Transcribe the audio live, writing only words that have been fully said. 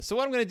So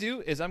what I'm going to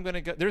do is I'm going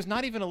to go. There's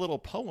not even a little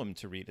poem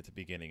to read at the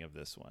beginning of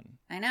this one.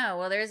 I know.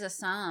 Well, there's a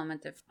psalm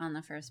on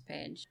the first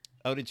page.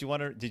 Oh, did you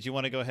want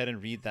to go ahead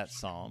and read that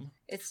psalm?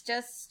 It's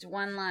just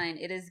one line.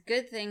 It is a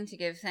good thing to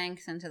give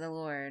thanks unto the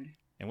Lord.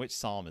 And which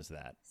psalm is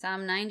that?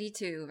 Psalm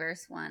 92,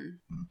 verse 1.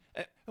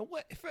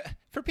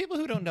 For people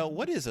who don't know,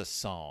 what is a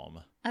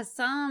psalm? A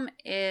psalm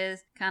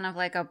is kind of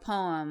like a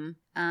poem.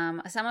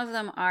 Some of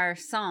them are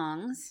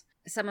songs.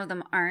 Some of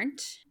them aren't.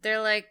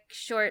 They're like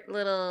short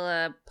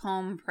little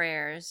poem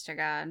prayers to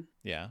God.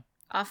 Yeah.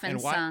 Often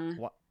sung.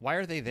 Why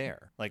are they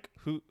there? Like,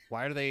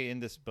 why are they in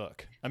this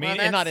book? I mean,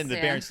 Well, and not in the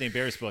Berenstain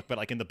Bears book, but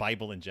like in the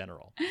Bible in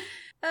general. Oh,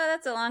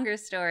 that's a longer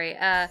story.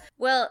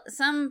 Well,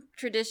 some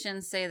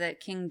traditions say that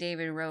King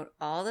David wrote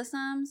all the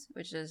Psalms,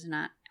 which is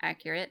not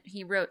accurate.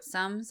 He wrote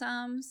some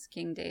Psalms,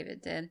 King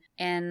David did.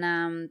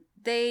 And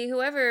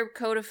whoever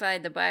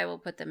codified the Bible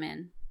put them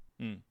in.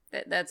 Mm.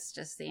 That's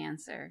just the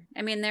answer.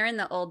 I mean, they're in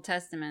the Old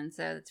Testament,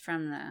 so it's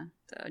from the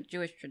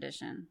Jewish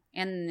tradition.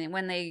 And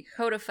when they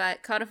codified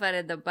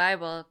the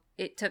Bible,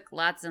 it took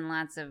lots and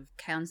lots of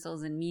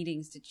councils and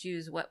meetings to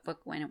choose what book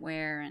went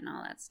where and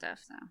all that stuff.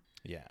 So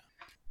yeah,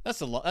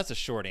 that's a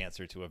short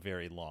answer to a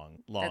very long.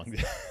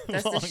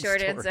 That's long the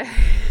short story. answer.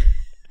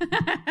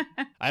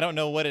 I don't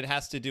know what it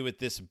has to do with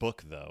this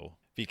book though,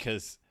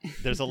 because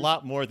there's a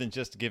lot more than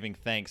just giving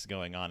thanks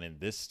going on in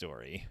this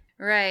story.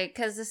 Right,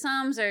 because the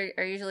Psalms are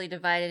usually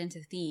divided into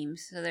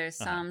themes. So there's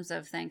Psalms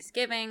of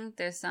Thanksgiving,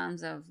 there's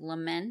Psalms of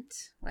Lament,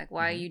 like,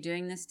 why are you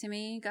doing this to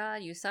me,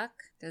 God? You suck.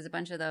 There's a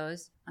bunch of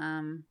those.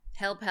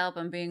 Help, help,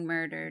 I'm being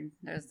murdered.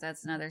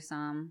 That's another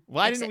Psalm.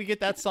 Why didn't we get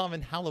that Psalm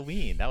in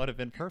Halloween? That would have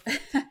been perfect.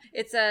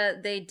 It's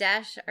they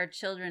dash our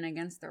children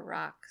against the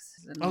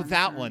rocks. Oh,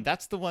 that one.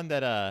 That's the one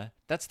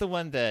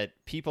that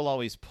people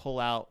always pull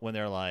out when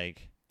they're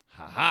like,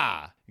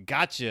 ha,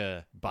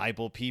 gotcha,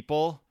 Bible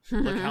people.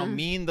 Look how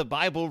mean the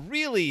Bible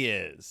really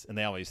is. And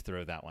they always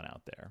throw that one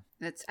out there.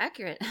 That's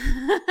accurate.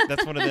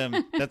 That's one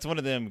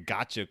of them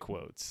gotcha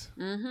quotes.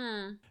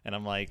 Mm-hmm. And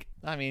I'm like,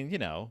 I mean,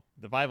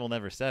 the Bible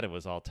never said it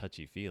was all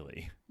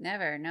touchy-feely.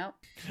 Never, nope.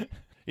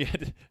 Yeah,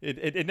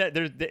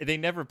 they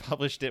never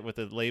published it with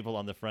a label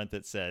on the front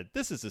that said,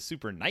 this is a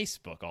super nice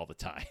book all the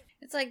time.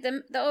 It's like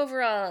the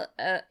overall,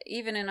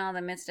 even in all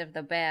the midst of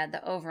the bad,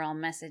 the overall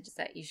message is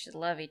that you should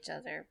love each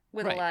other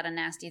with a lot of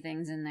nasty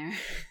things in there.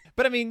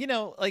 But I mean,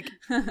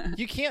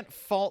 you can't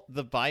fault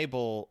the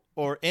Bible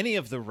or any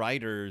of the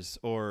writers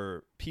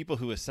or people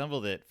who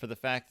assembled it for the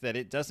fact that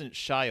it doesn't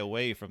shy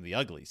away from the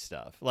ugly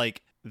stuff.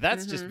 Like,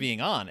 that's just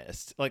being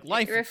honest. Like,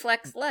 life it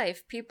reflects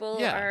life.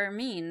 People are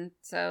mean,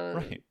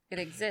 so it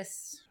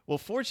exists. Well,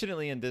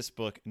 fortunately in this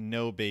book,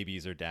 no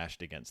babies are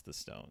dashed against the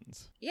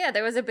stones. Yeah,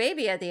 there was a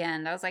baby at the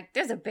end. I was like,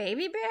 there's a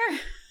baby bear?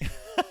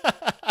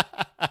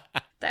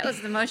 That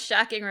was the most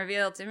shocking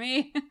reveal to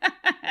me.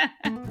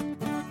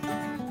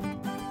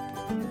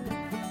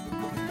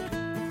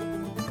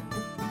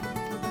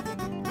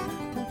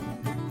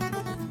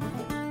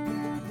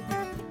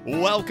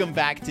 Welcome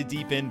back to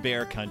Deep in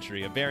Bear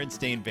Country, a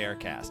Berenstain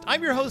Bearcast.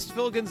 I'm your host,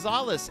 Phil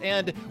Gonzalez,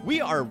 and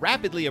we are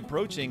rapidly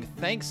approaching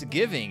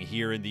Thanksgiving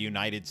here in the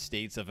United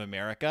States of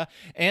America.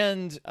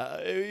 And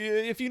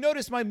if you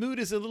notice, my mood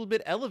is a little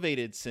bit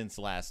elevated since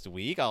last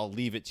week. I'll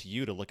leave it to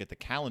you to look at the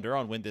calendar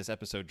on when this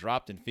episode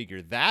dropped and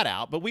figure that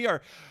out. But we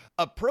are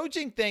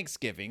approaching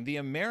Thanksgiving, the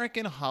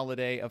American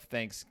holiday of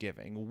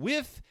Thanksgiving.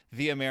 With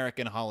the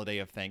American holiday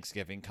of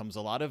Thanksgiving comes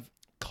a lot of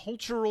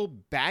cultural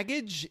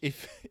baggage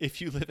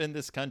if you live in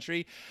this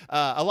country,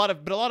 a lot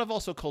of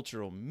also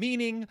cultural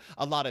meaning,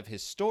 a lot of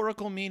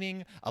historical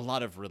meaning, a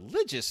lot of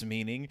religious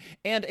meaning,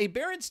 and a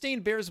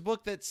Berenstain Bears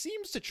book that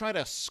seems to try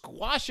to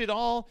squash it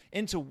all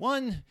into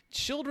one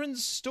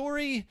children's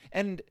story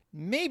and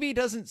maybe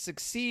doesn't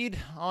succeed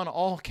on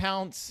all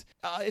counts.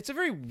 It's a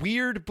very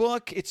weird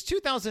book. It's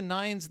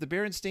 2009's The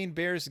Berenstain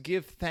Bears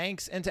Give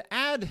Thanks, and to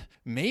add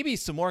maybe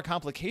some more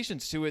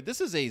complications to it, this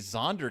is a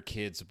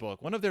Zonderkids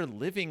book, one of their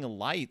Living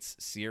Lights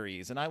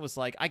series, and I was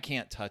like, I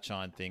can't touch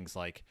on things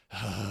like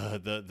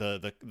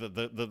the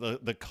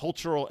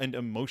cultural and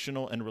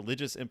emotional and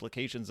religious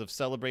implications of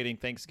celebrating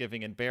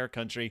Thanksgiving in Bear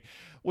Country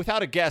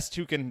without a guest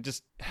who can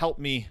just help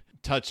me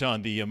touch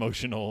on the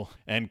emotional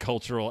and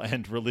cultural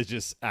and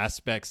religious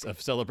aspects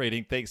of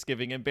celebrating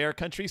Thanksgiving in Bear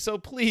Country. So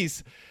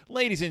please,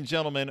 ladies and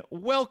gentlemen,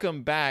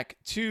 welcome back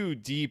to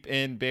Deep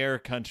in Bear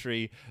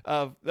Country.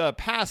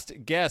 Past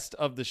guest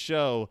of the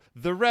show,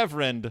 the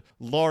Reverend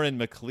Lauren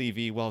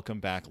McLeavy. Welcome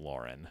back,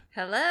 Lauren.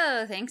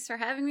 Hello. Thanks for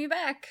having me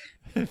back.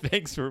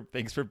 Thanks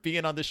for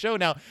being on the show.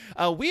 Now,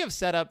 we have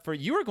set up for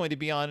you are going to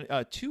be on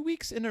 2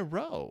 weeks in a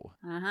row.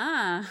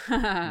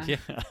 Yeah.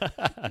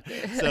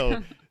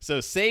 So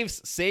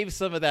save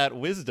some of that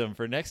wisdom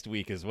for next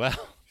week as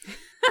well.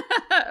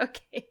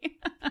 Okay.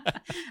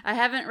 I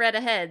haven't read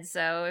ahead,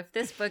 so if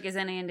this book is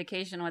any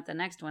indication what the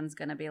next one's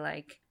going to be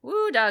like,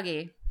 woo,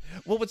 doggy.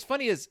 Well, what's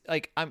funny is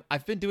like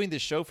I've been doing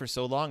this show for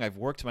so long. I've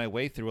worked my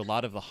way through a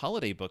lot of the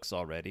holiday books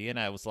already, and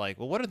I was like,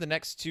 well, what are the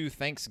next two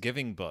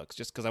Thanksgiving books?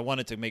 Just because I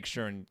wanted to make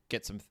sure and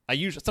get some.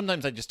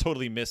 Sometimes I just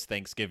totally miss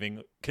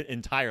Thanksgiving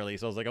entirely,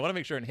 so I was like, I want to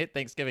make sure and hit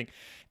Thanksgiving.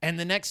 And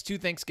the next two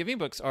Thanksgiving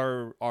books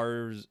are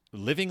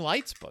Living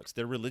Lights books.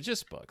 They're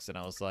religious books, and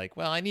I was like,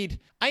 well, I need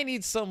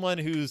someone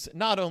who's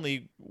not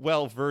only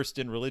well versed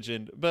in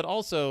religion but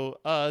also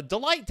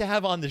delight to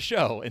have on the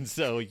show. And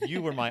so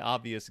you were my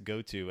obvious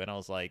go-to, and I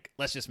was like,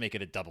 let's just make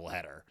it a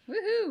doubleheader.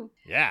 Woohoo!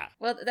 Yeah.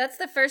 Well, that's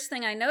the first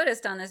thing I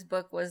noticed on this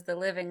book was the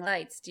living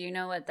lights. Do you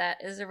know what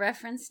that is a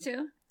reference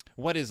to?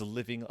 What is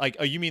living like?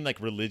 Oh, you mean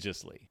like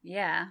religiously?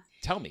 Yeah.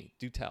 Tell me.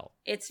 Do tell.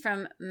 It's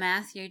from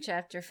Matthew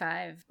chapter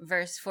 5,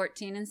 verse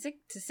 14 and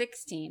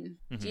 16.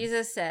 Mm-hmm.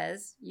 Jesus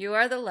says, "You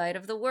are the light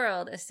of the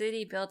world. A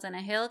city built on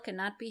a hill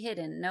cannot be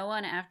hidden. No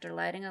one, after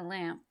lighting a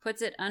lamp,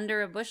 puts it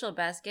under a bushel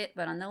basket,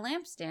 but on the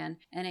lampstand,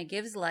 and it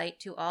gives light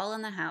to all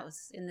in the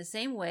house. In the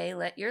same way,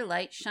 let your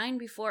light shine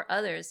before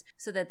others,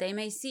 so that they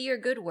may see your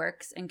good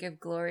works and give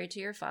glory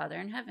to your Father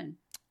in heaven."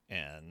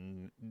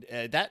 And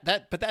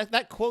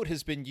that quote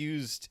has been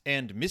used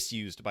and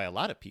misused by a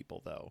lot of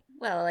people, though.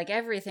 Well, like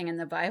everything in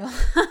the Bible.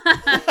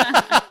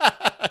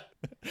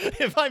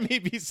 If I may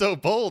be so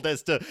bold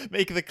as to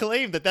make the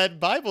claim that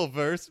Bible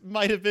verse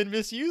might have been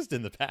misused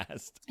in the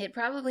past. It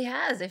probably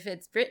has. If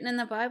it's written in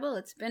the Bible,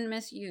 it's been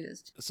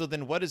misused. So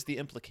then what is the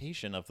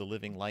implication of the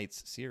Living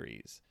Lights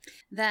series?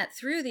 That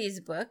through these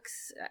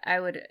books, I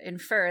would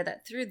infer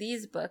that through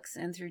these books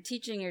and through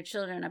teaching your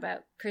children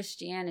about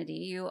Christianity,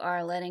 you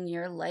are letting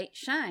your light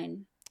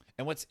shine.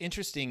 And what's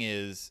interesting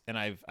is, and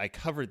I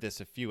covered this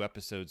a few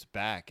episodes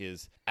back,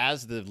 is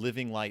as the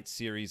Living Light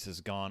series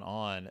has gone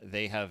on,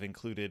 they have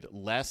included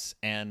less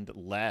and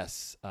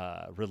less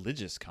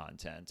religious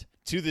content,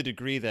 to the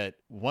degree that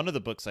one of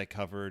the books I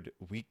covered,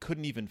 we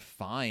couldn't even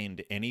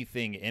find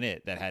anything in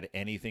it that had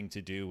anything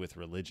to do with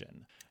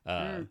religion.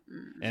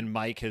 And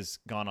Mike has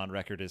gone on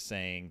record as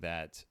saying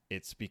that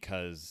it's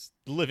because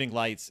Living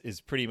Lights is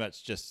pretty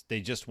much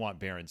they just want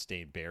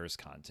Berenstain Bears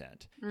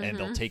content, and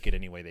they'll take it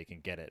any way they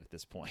can get it at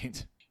this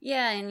point.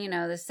 Yeah, and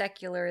the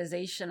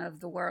secularization of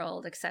the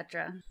world,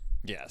 etc.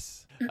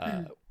 Yes.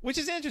 Which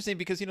is interesting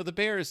because, the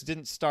Bears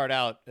didn't start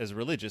out as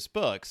religious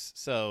books.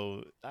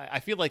 So I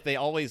feel like they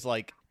always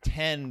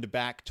tend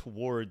back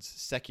towards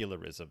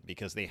secularism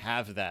because they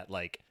have that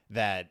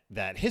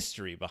that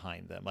history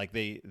behind them. Like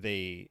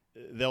they'll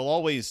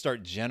always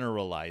start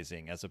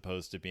generalizing as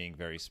opposed to being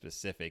very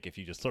specific if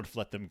you just sort of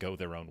let them go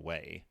their own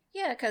way.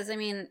 Yeah, because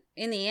in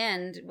the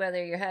end,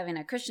 whether you're having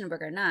a Christian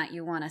book or not,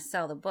 you want to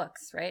sell the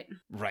books, right?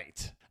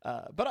 Right.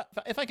 But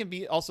if I can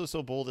be also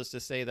so bold as to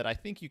say that I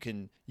think you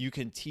can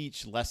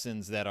teach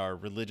lessons that are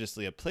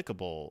religiously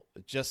applicable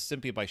just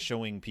simply by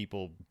showing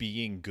people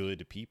being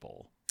good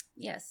people.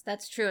 Yes,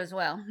 that's true as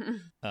well.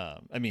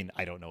 I mean,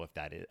 I don't know if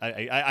that is.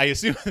 I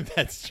assume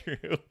that's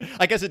true.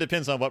 I guess it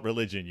depends on what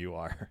religion you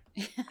are.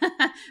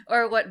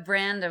 Or what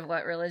brand of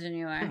what religion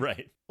you are.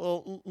 Right.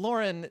 Well,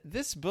 Lauren,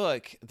 this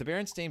book, The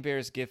Berenstain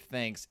Bears Give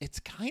Thanks, it's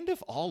kind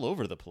of all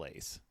over the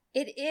place.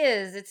 It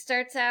is. It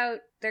starts out,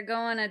 they're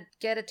going to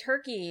get a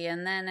turkey,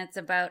 and then it's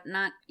about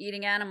not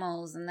eating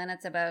animals, and then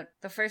it's about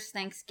the first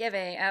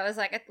Thanksgiving. I was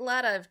like, a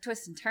lot of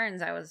twists and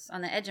turns. I was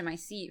on the edge of my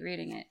seat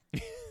reading it.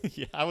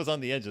 Yeah, I was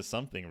on the edge of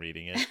something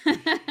reading it.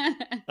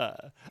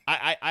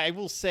 I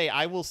will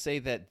say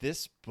that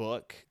this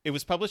book, it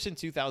was published in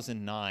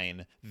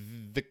 2009.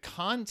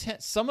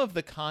 Some of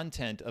the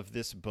content of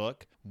this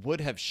book would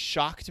have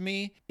shocked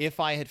me if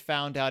I had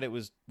found out it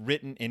was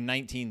written in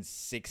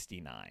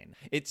 1969.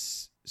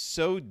 It's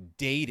so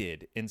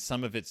dated in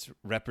some of its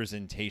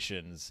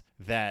representations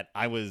that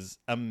I was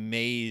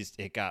amazed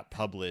it got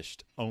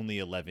published only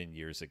 11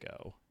 years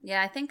ago.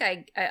 Yeah, I think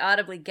I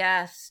audibly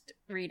gasped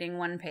reading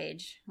one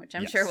page, which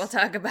I'm sure we'll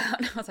talk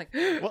about. I was like,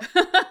 well,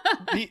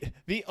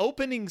 the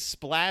opening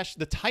splash,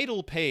 the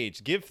title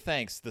page, Give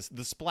Thanks,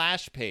 the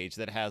splash page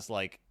that has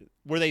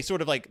where they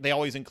sort of they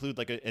always include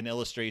an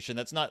illustration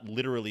that's not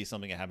literally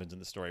something that happens in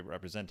the story,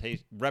 but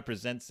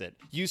represents it.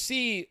 You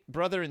see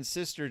brother and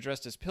sister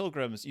dressed as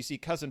pilgrims. You see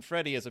cousin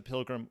Freddie as a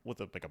pilgrim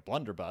with a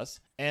blunderbuss,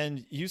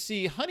 and you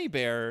see Honey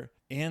Bear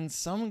in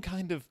some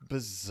kind of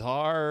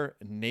bizarre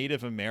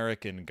Native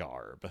American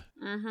garb.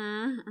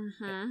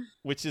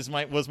 Which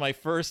was my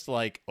first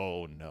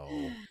oh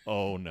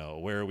no,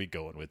 where are we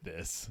going with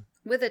this?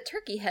 With a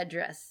turkey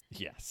headdress.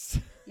 Yes.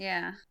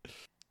 Yeah.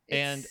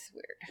 And it's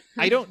weird.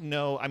 I don't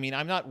know. I mean,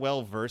 I'm not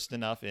well versed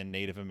enough in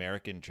Native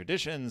American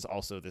traditions.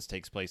 Also, this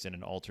takes place in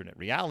an alternate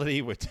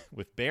reality with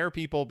bear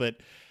people, but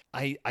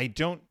I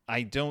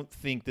don't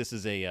think this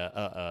is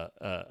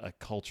a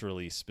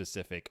culturally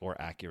specific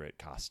or accurate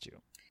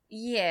costume.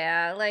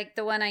 Yeah, like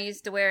the one I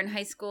used to wear in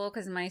high school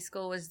because my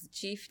school was the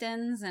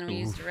Chieftains, and we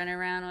used to run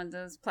around with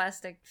those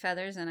plastic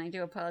feathers, and I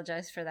do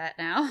apologize for that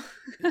now.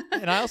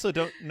 And I also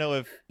don't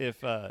know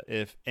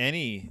if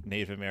any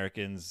Native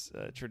Americans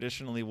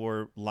traditionally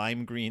wore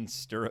lime green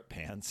stirrup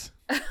pants.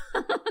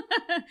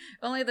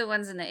 Only the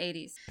ones in the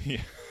 80s.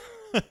 Yeah.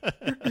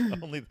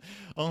 only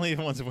only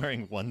the ones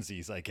wearing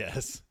onesies, I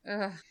guess.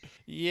 Ugh.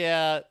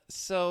 Yeah,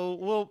 so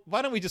well,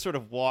 why don't we just sort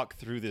of walk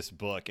through this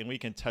book and we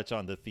can touch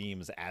on the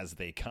themes as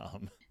they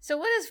come. So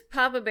what does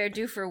Papa Bear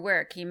do for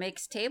work? He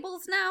makes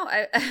tables now?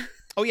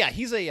 Oh yeah,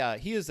 he is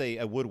a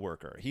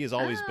woodworker. He has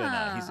always been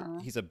Oh.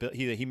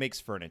 he makes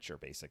furniture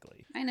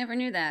basically. I never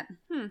knew that.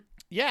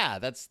 Yeah,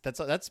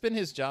 that's been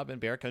his job in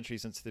Bear Country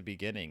since the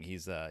beginning.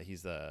 He's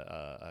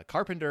a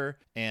carpenter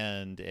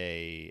and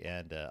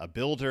a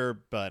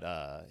builder,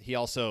 but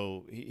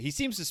he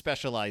seems to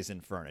specialize in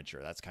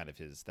furniture. That's kind of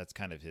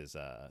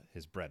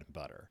his bread and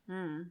butter.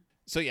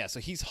 So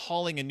he's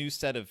hauling a new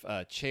set of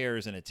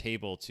chairs and a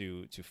table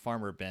to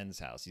Farmer Ben's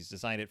house. He's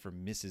designed it for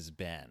Mrs.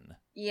 Ben,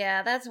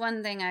 Yeah, that's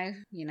one thing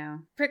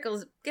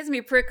gets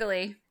me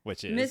prickly.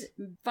 which is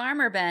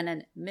Farmer Ben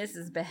and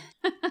Mrs. Ben.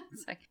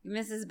 It's like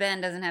Mrs.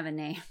 Ben doesn't have a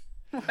name.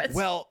 What's...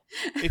 well,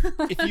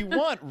 if you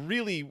want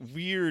really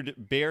weird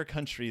Bear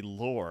Country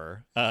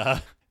lore,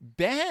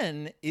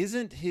 Ben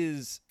isn't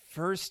his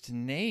first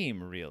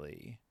name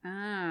really.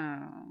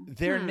 Oh.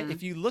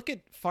 If you look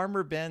at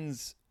Farmer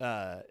Ben's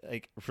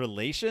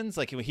relations,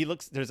 like when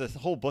there's a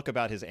whole book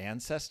about his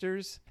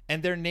ancestors,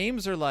 and their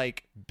names are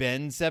like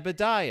Ben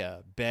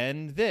Zebediah,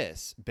 Ben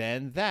this,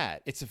 Ben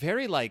that. It's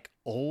very like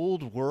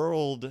old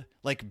world.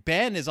 Like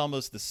Ben is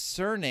almost the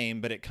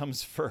surname, but it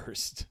comes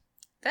first.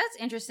 That's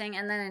interesting.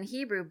 And then in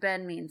Hebrew,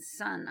 Ben means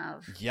son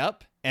of.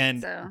 Yep.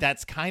 And So-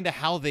 that's kind of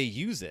how they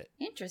use it.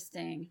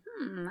 Interesting.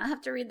 I'll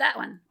have to read that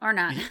one. Or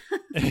not.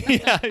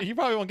 Yeah, you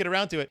probably won't get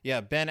around to it.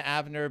 Yeah, Ben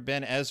Abner,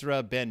 Ben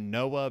Ezra, Ben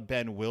Noah,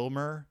 Ben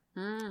Wilmer.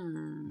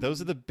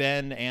 Those are the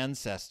Ben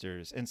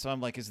ancestors. And so I'm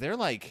like, is there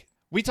like...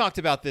 We talked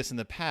about this in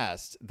the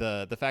past,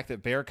 the fact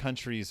that Bear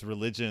Country's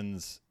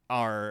religions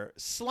are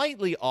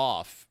slightly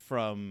off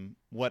from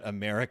what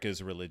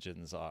America's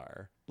religions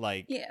are.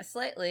 Like, Yeah,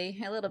 slightly.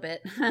 A little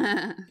bit.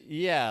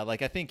 yeah,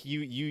 like I think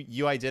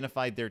you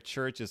identified their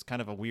church as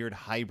kind of a weird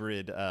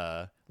hybrid,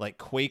 like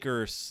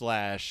Quaker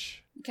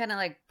slash... Kind of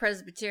like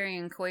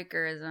Presbyterian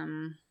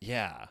Quakerism.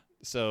 Yeah.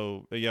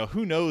 So,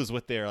 who knows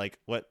what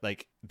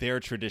their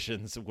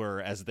traditions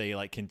were as they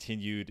like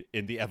continued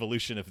in the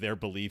evolution of their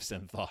beliefs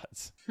and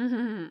thoughts.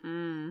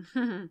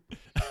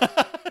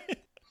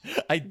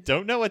 I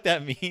don't know what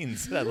that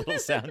means, that little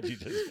sound you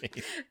just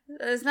made.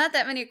 There's not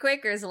that many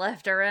Quakers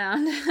left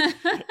around.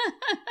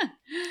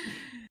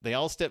 They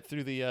all stepped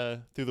through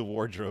the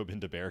wardrobe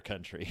into Bear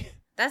Country.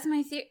 That's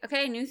my theory.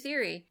 Okay, new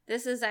theory.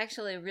 This is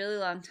actually a really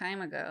long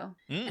time ago.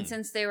 And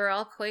since they were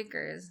all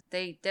Quakers,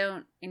 they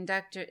don't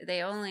induct,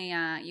 they only,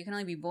 you can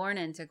only be born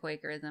into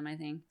Quakerism, I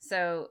think.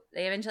 So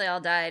they eventually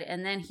all died,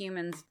 and then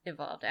humans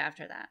evolved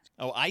after that.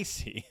 Oh, I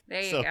see.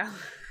 There you go.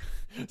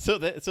 So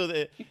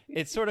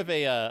it's sort of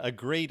a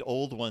great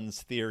old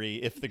ones theory.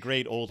 If the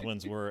great old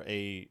ones were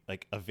a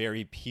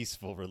very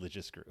peaceful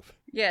religious group.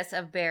 Yes,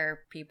 of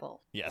bear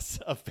people. Yes,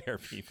 of bear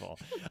people.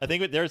 I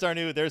think there's our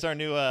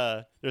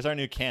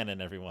new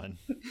canon, everyone.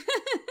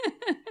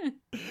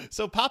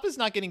 So Papa's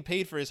not getting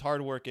paid for his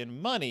hard work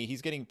in money.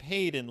 He's getting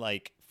paid in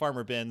like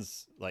Farmer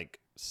Ben's like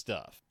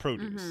stuff,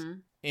 produce,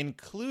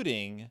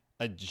 including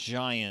a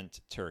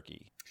giant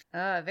turkey.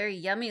 Oh, a very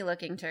yummy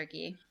looking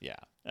turkey. Yeah.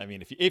 I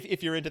mean,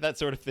 if you're into that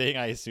sort of thing,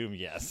 I assume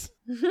yes.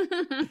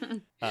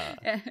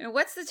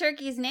 What's the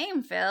turkey's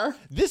name, Phil?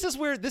 This is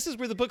where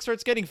the book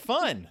starts getting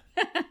fun.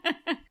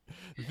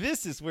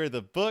 This is where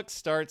the book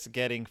starts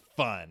getting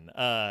fun.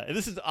 And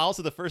this is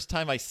also the first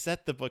time I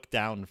set the book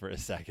down for a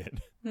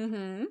second.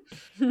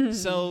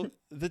 So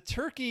the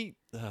turkey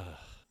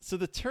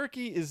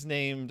is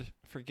named,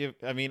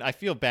 I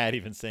feel bad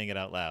even saying it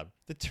out loud.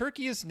 The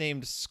turkey is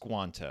named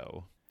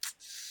Squanto.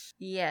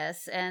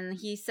 Yes, and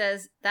he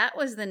says that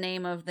was the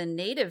name of the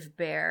native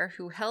bear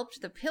who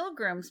helped the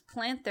pilgrims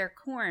plant their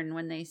corn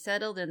when they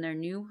settled in their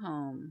new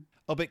home.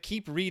 Oh, but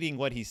keep reading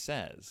what he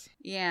says.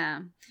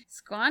 Yeah.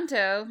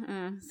 Squanto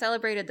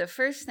celebrated the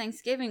first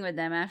Thanksgiving with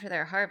them after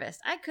their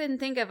harvest. I couldn't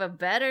think of a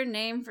better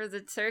name for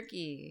the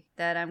turkey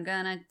that I'm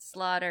gonna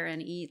slaughter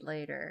and eat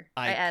later.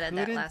 I added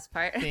that last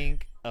part.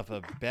 Think of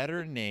a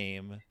better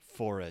name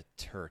for a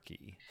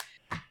turkey.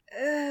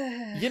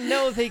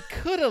 They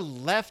could have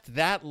left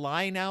that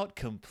line out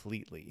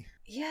completely.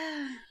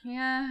 Yeah,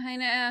 I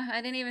know. I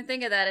didn't even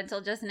think of that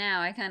until just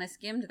now. I kind of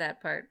skimmed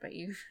that part, but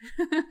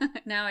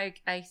now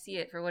I see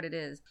it for what it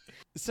is.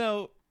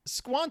 So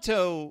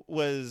Squanto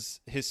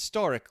was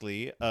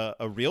historically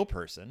a real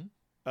person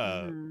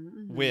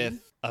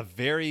with a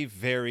very,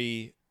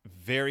 very,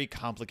 very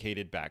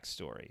complicated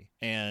backstory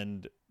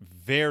and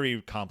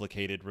very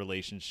complicated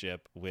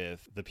relationship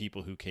with the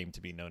people who came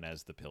to be known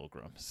as the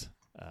Pilgrims.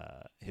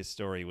 His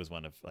story was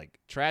one of like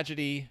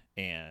tragedy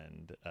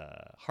and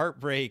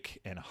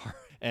heartbreak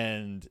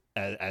and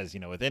as you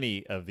know, with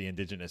any of the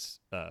indigenous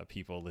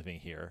people living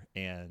here,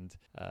 and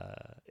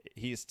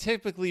he's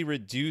typically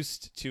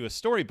reduced to a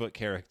storybook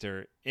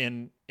character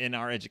in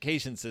our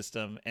education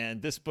system,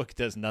 and this book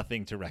does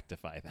nothing to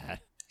rectify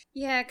that.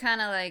 Yeah,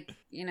 kind of like,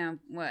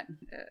 what?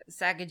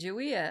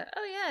 Sacagawea.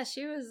 Oh, yeah,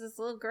 she was this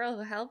little girl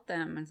who helped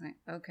them. It's like,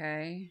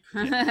 okay.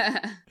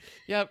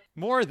 Yep,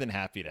 more than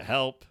happy to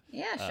help.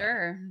 Yeah,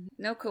 sure.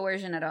 No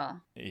coercion at all.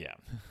 Yeah.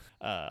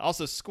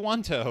 Also,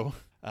 Squanto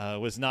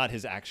was not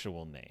his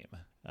actual name.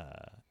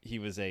 He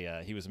was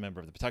a member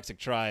of the Patuxent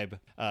tribe.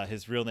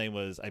 His real name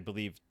was, I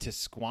believe,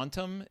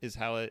 Tisquantum is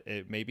how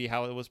it may be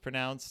how it was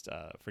pronounced.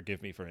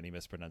 Forgive me for any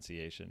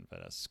mispronunciation,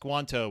 but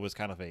Squanto was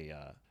kind of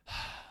a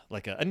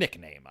like a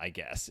nickname, I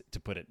guess, to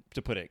put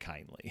it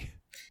kindly.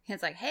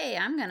 It's like, hey,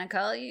 I'm gonna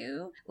call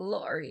you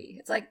Lori.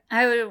 It's like,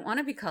 I would want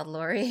to be called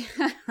Lori.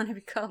 I want to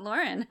be called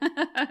Lauren.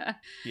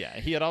 Yeah,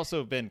 he had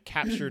also been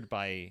captured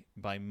by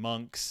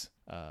monks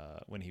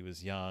when he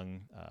was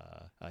young.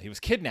 He was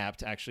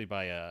kidnapped actually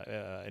by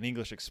an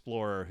English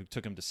explorer who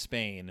took him to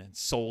Spain and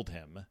sold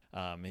him.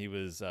 He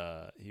was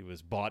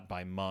bought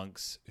by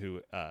monks who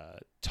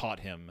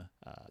taught him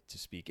to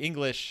speak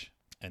English.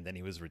 And then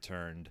he was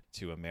returned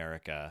to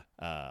America,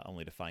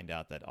 only to find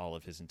out that all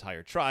of his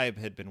entire tribe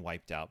had been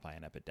wiped out by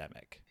an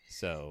epidemic.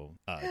 So,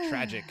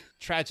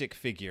 tragic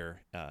figure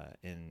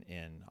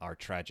in our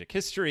tragic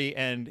history,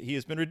 and he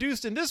has been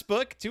reduced in this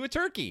book to a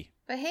turkey.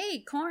 But hey,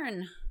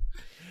 corn.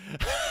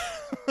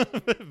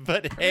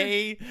 But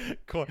hey,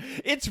 corn.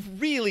 It's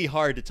really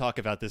hard to talk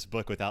about this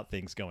book without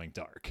things going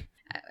dark.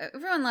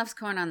 Everyone loves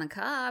corn on the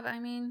cob. I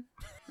mean,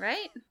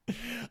 right?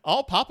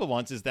 All Papa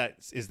wants is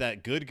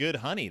that good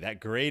honey, that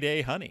grade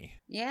A honey.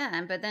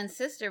 Yeah, but then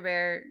Sister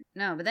Bear,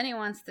 no, but then he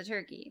wants the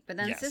turkey. But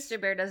then Yes. Sister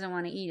Bear doesn't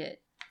want to eat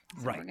it.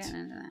 So Right. We're getting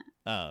into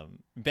that.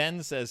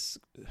 Ben says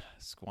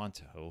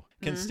Squanto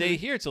can stay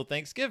here till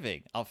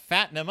Thanksgiving. I'll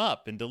fatten him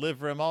up and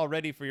deliver him all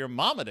ready for your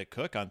mama to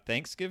cook on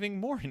Thanksgiving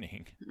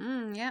morning.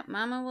 Yep,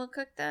 Mama will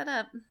cook that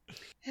up.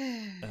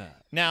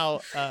 Now,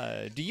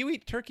 do you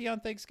eat turkey on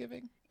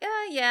Thanksgiving?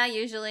 Yeah,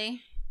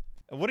 usually.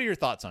 What are your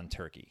thoughts on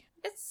turkey?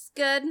 It's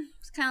good.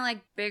 It's kind of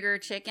like bigger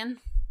chicken.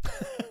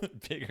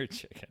 Bigger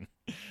chicken.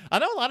 I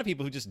know a lot of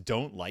people who just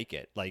don't like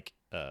it, like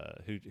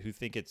who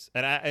think it's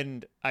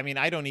and I mean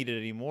I don't eat it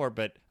anymore,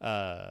 but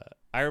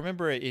I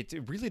remember it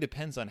really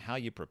depends on how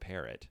you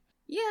prepare it.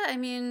 Yeah, I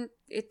mean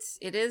it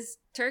is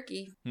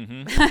turkey.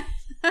 Mm-hmm.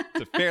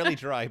 It's a fairly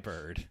dry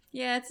bird.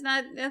 Yeah, it's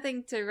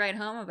nothing to write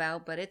home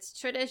about, but it's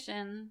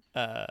tradition.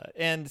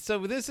 And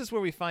so this is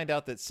where we find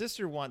out that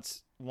Sister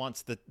wants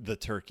the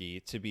turkey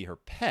to be her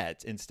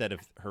pet instead of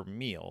her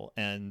meal,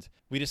 and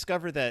we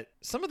discover that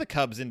some of the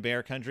cubs in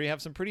bear country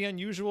have some pretty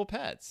unusual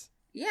pets.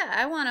 Yeah,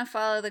 I want to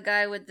follow the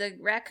guy with the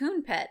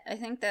raccoon pet. I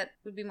think that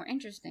would be more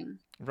interesting.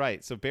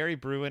 Right. So Barry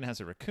Bruin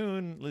has a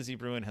raccoon, Lizzie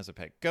Bruin has a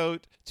pet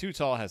goat, Too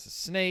Tall has a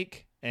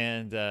snake,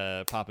 and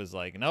Papa's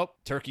like, nope,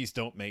 turkeys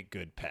don't make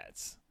good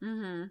pets.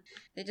 Mm-hmm.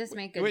 They just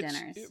make good Which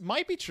dinners.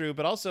 might be true,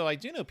 but also I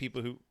do know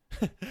people who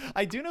who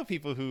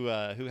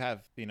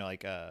have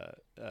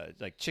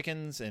like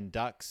chickens and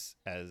ducks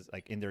as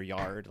like in their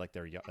yard, like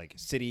they're like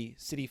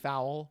city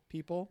fowl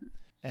people.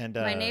 And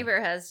My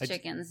neighbor has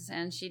chickens,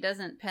 and she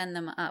doesn't pen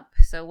them up.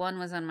 So one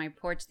was on my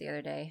porch the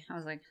other day. I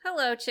was like,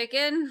 "Hello,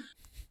 chicken.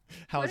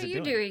 What are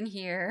you doing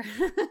here?"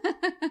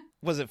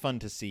 Was it fun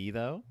to see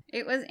though?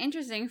 It was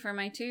interesting for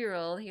my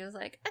 2-year-old. He was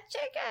like, "A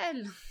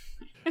chicken."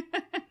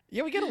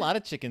 Yeah, we get a lot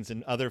of chickens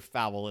and other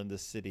fowl in the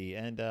city,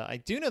 and I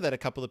do know that a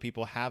couple of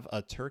people have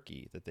a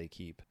turkey that they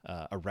keep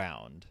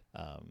around,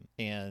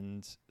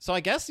 and so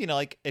I guess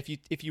like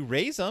if you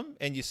raise them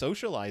and you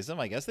socialize them,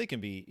 I guess they can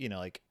be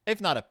like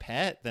if not a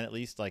pet, then at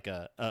least like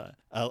a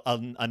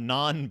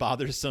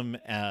non-bothersome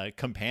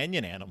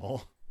companion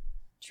animal.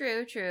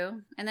 True.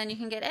 And then you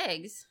can get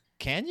eggs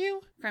Can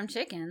you? from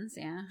chickens.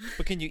 Yeah.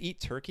 But can you eat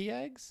turkey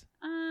eggs?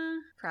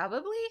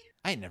 Probably.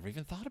 I never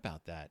even thought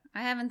about that.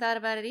 I haven't thought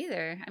about it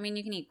either. I mean,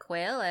 you can eat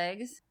quail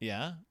eggs.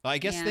 Yeah, well, I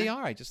guess Yeah. they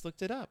are. I just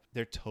looked it up.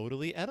 They're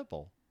totally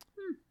edible.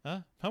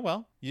 Oh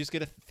well, you just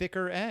get a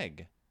thicker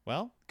egg.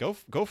 Well, go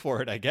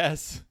for it, I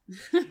guess.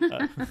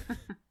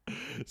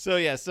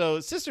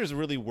 So Sister's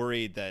really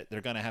worried that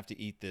they're gonna have to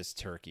eat this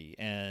turkey,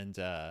 and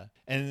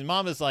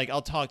Mama's like,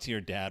 "I'll talk to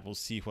your dad. We'll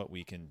see what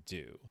we can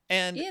do."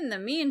 And In the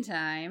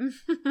meantime.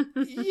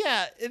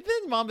 yeah, and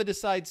then Mama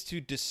decides to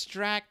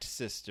distract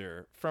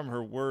Sister from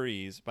her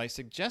worries by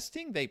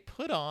suggesting they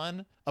put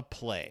on a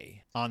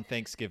play on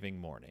Thanksgiving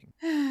morning.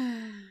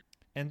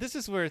 And this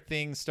is where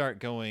things start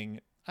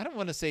going, I don't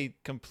want to say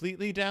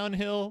completely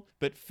downhill,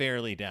 but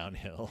fairly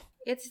downhill.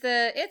 It's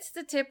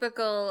the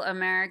typical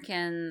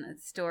American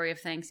story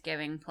of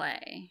Thanksgiving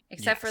play,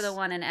 except for Yes. the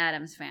one in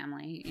Addams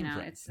Family.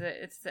 Right. It's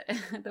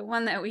the the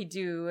one that we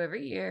do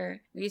every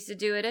year. We used to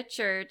do it at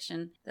church,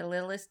 and the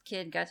littlest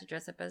kid got to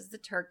dress up as the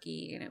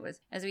turkey, and it was,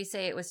 as we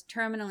say, it was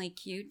terminally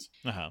cute,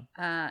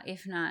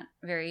 if not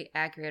very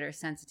accurate or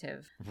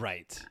sensitive.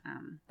 Right.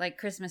 Like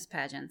Christmas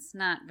pageants,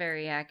 not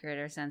very accurate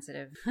or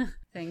sensitive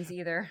things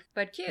either,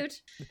 but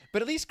cute.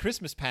 But at least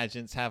Christmas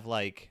pageants have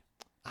like,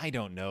 I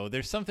don't know,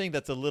 there's something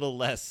that's a little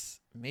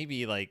less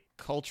maybe like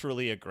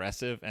culturally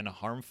aggressive and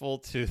harmful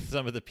to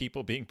some of the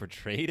people being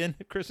portrayed in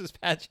Christmas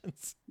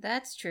pageants.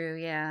 That's true.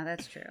 Yeah,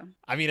 that's true.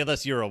 I mean,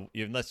 unless you're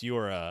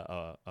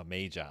a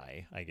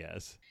magi, I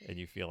guess, and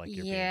you feel like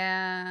you're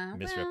being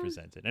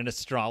misrepresented. An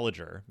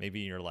astrologer, maybe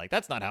you're like,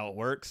 that's not how it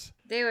works.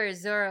 They were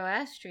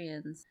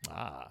Zoroastrians.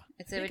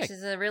 Which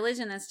is a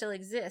religion that still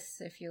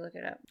exists if you look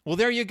it up. Well,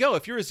 there you go.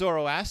 If you're a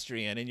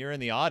Zoroastrian and you're in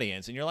the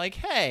audience and you're like,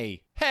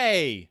 hey.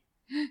 I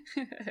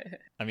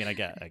mean, I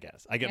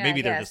guess. Yeah,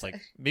 maybe they're just like,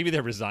 maybe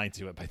they're resigned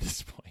to it by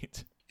this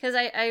point. Because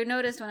I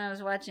noticed when I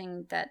was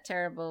watching that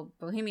terrible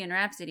Bohemian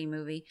Rhapsody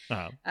movie,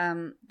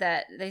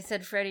 that they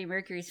said Freddie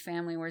Mercury's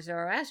family were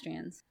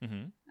Zoroastrians.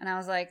 Mm-hmm. And I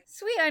was like,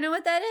 sweet, I know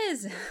what that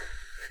is.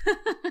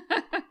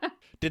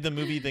 Did the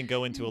movie then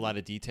go into a lot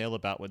of detail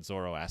about what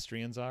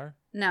Zoroastrians are?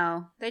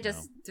 No, they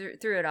just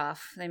threw it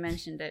off. They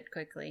mentioned it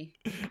quickly.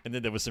 And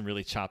then there was some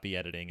really choppy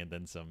editing and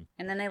then some...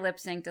 And then they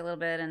lip-synced a little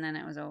bit and then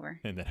it was over.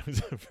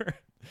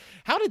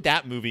 How did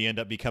that movie end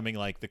up becoming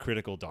like the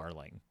critical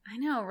darling? I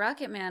know,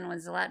 Rocket Man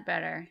was a lot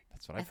better.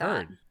 That's what I've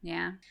heard.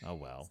 Yeah. Oh,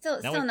 well.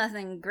 Still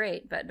nothing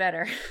great, but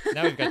better.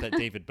 Now we've got that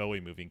David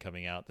Bowie movie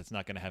coming out that's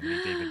not going to have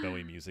any David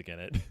Bowie music in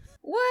it.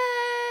 What?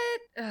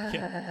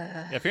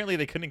 Yeah, apparently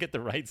they couldn't get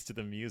the rights to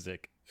the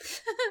music.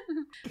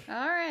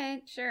 All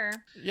right, sure.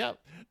 Yep.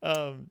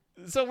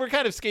 So we're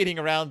kind of skating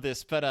around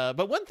this, but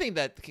one thing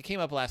that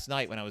came up last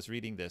night when I was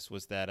reading this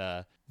was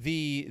that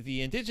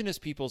the indigenous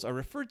peoples are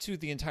referred to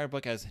the entire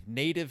book as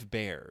native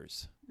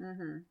bears.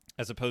 Mm-hmm.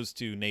 As opposed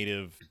to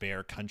native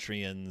bear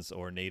countryans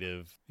or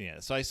native,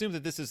 So I assume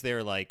that this is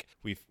their like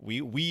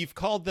we've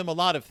called them a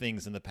lot of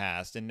things in the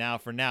past, and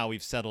now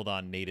we've settled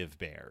on native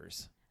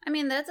bears. I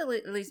mean, that's at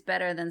least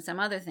better than some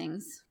other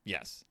things.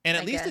 Yes, and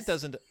at least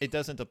it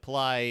doesn't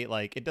apply,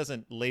 like it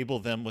doesn't label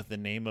them with the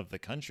name of the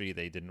country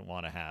they didn't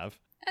want to have.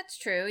 That's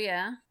true,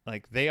 yeah.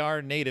 Like they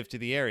are native to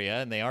the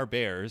area and they are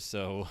bears,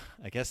 so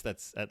I guess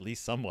that's at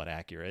least somewhat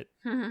accurate.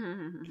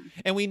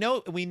 And we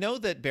know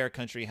that bear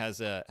country has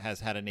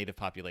had a native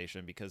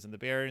population because when the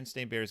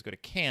Berenstain Bears go to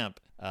camp,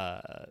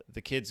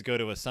 the kids go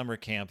to a summer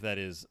camp that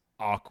is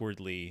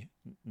awkwardly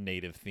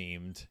native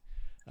themed,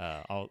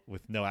 all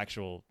with no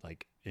actual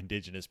like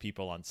indigenous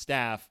people on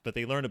staff, but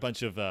they learn a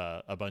bunch of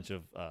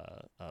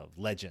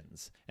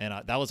legends, and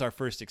that was our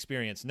first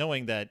experience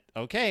knowing that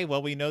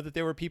we know that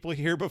there were people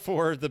here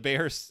before the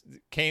bears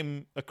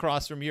came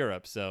across from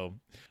Europe. So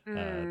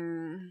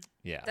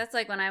yeah, that's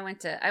like when I went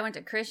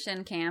to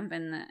Christian camp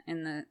in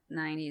the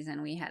 90s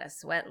and we had a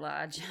sweat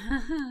lodge.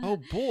 Oh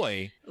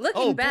boy,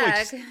 looking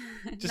back,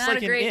 just not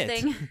like a great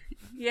thing.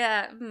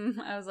 Yeah,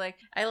 I was like,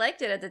 I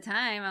liked it at the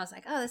time. I was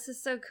like, oh, this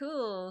is so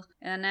cool.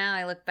 And now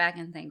I look back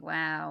and think,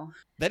 wow.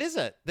 That is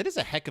a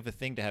heck of a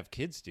thing to have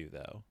kids do,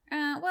 though.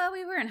 Well,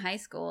 we were in high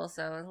school,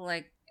 so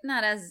like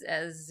not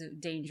as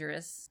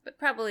dangerous, but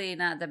probably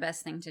not the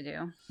best thing to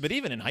do. But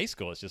even in high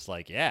school, it's just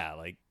like,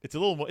 it's a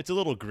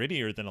little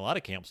grittier than a lot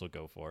of camps will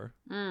go for.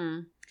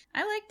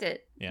 I liked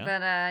it,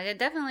 but I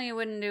definitely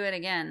wouldn't do it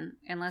again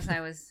unless I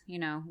was,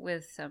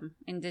 with some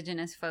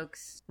indigenous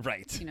folks,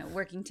 right?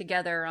 Working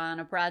together on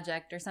a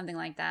project or something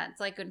like that. It's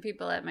like when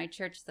people at my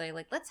church say,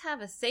 like, let's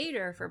have a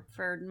Seder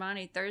for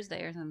Maundy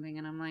Thursday or something,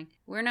 and I'm like,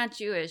 we're not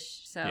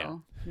Jewish,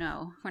 so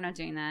no, we're not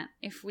doing that.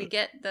 If we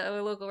get the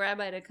local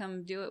rabbi to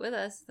come do it with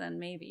us, then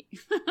maybe.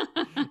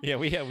 Yeah,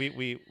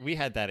 we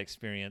had that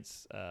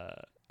experience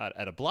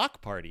at a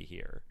block party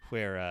here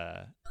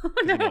where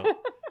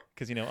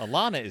because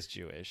Alana is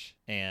Jewish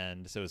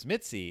and so is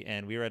Mitzi,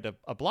 and we were at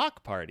a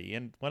block party,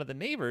 and one of the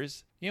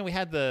neighbors, we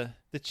had the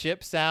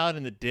chips out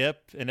and the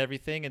dip and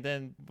everything, and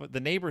then the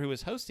neighbor who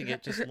was hosting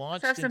it just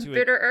launched into some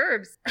bitter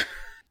herbs.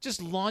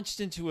 Just launched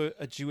into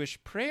a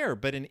Jewish prayer,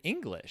 but in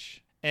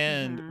English.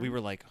 And we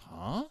were like,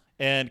 huh?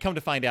 And come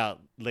to find out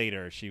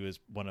later, she was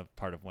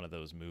part of one of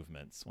those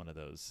movements, one of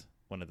those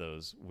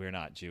we're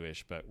not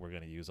Jewish, but we're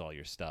going to use all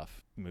your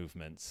stuff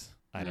movements.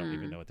 I don't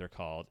even know what they're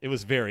called. It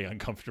was very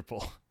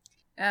uncomfortable.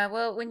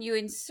 Well, when you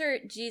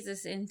insert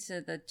Jesus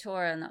into the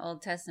Torah in the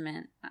Old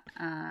Testament,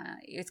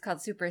 it's called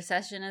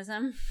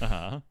supersessionism.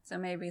 Uh-huh. So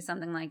maybe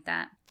something like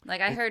that.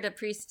 Like I heard a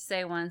priest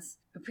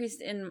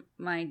in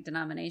my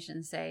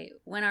denomination say,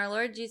 when our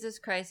Lord Jesus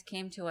Christ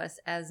came to us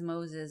as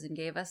Moses and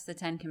gave us the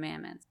 10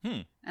 Commandments.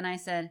 And I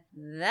said,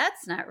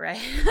 that's not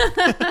right.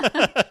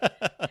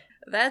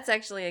 That's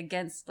actually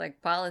against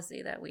like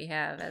policy that we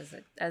have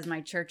as my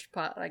church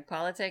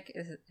politic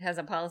has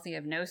a policy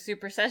of no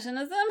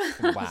supersessionism. Wow.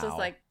 I was just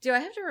like, do I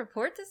have to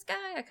report this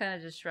guy? I kind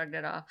of just shrugged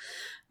it off,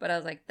 but I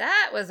was like,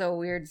 that was a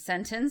weird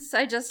sentence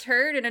I just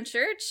heard in a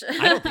church.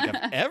 I don't think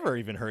I've ever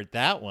even heard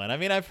that one. I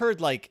mean, I've heard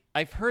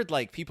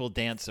people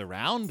dance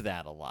around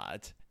that a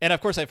lot. And of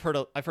course, I've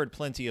heard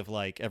plenty of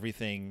like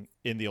everything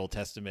in the Old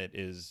Testament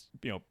is,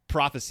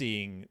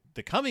 prophesying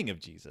the coming of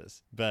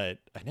Jesus. But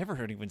I never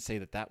heard anyone say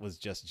that was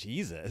just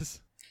Jesus.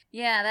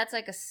 Yeah, that's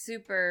like a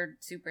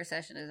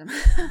supersessionism.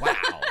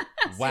 Wow.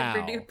 Wow.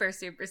 Super duper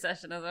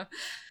supersessionism.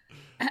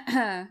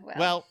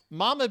 Well,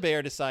 Mama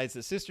Bear decides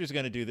that Sister's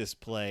going to do this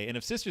play, and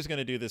if Sister's going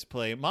to do this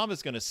play,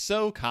 Mama's going to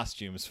sew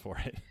costumes for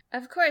it.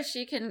 Of course,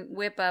 she can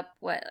whip up,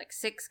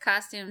 6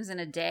 costumes in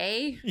a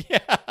day?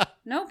 Yeah.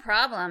 No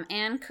problem.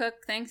 And cook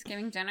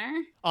Thanksgiving dinner?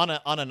 On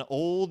an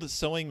old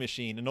sewing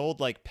machine, an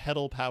old,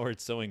 pedal-powered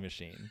sewing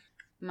machine.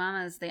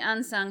 Mama's the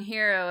unsung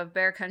hero of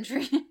Bear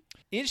Country.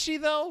 Is she,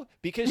 though?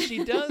 Because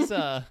she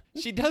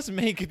does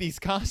make these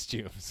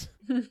costumes.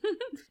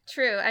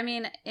 True. I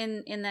mean,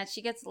 in that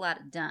she gets a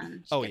lot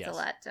done. She gets yes. a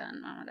lot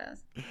done. Mama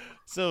does.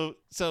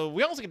 So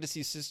we also get to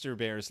see Sister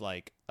Bear's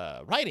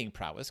writing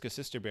prowess, because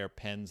Sister Bear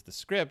pens the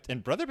script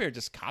and Brother Bear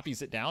just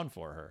copies it down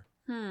for her.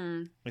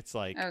 It's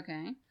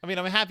okay. I mean,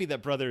 I'm happy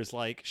that Brother's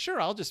sure,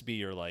 I'll just be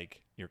your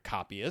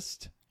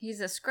copyist. He's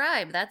a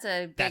scribe. That's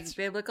a big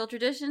biblical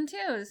tradition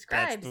too.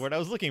 Scribes. That's the word I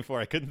was looking for.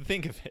 I couldn't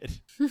think of it.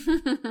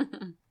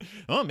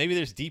 Oh, maybe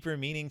there's deeper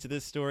meaning to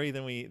this story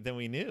than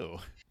we knew.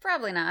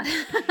 Probably not.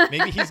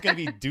 Maybe he's going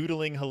to be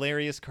doodling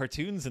hilarious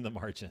cartoons in the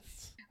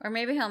margins. Or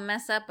maybe he'll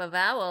mess up a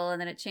vowel and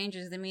then it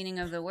changes the meaning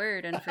of the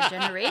word. And for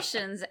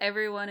generations,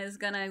 everyone is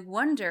going to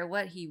wonder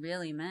what he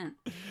really meant.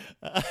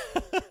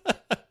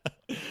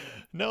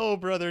 No,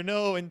 brother,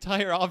 no.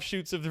 Entire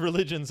offshoots of the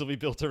religions will be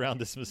built around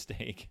this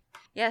mistake.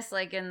 Yes,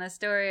 like in the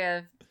story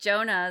of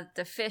Jonah,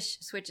 the fish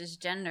switches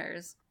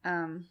genders.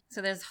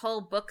 So there's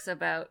whole books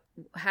about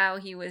how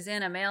he was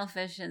in a male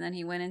fish and then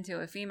he went into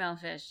a female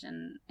fish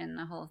and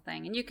the whole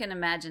thing. And you can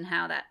imagine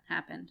how that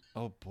happened.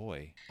 Oh,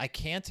 boy. I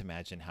can't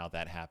imagine how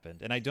that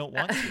happened, and I don't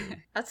want to.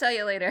 I'll tell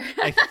you later.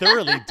 I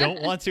thoroughly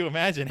don't want to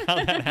imagine how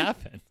that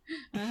happened.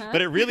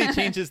 But it really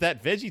changes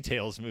that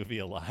VeggieTales movie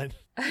a lot.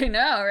 I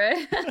know,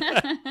 right?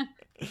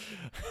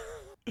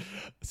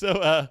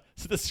 So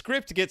the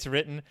script gets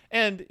written,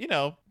 and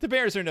the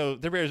Bears are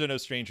no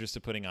strangers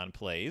to putting on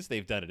plays.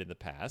 They've done it in the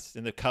past,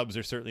 and the Cubs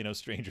are certainly no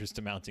strangers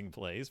to mounting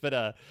plays.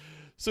 But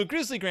so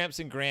Grizzly Gramps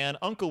and Gran,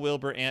 Uncle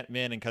Wilbur, Aunt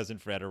Min, and Cousin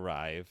Fred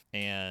arrive,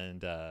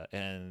 and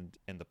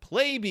the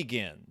play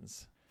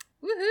begins.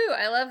 Woohoo!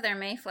 I love their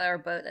Mayflower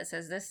boat that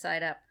says "This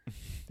side up."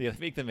 They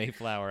make the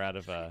Mayflower out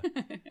of a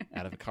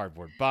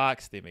cardboard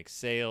box. They make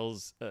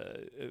sails.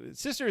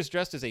 Sister is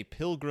dressed as a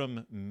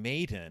pilgrim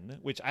maiden,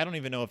 which I don't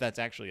even know if that's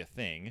actually a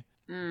thing.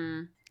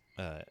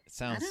 It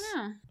sounds.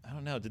 I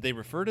don't know. Did they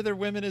refer to their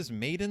women as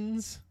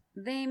maidens?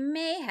 They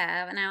may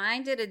have. Now,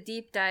 I did a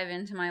deep dive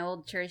into my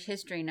old church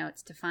history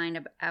notes to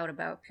find out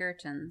about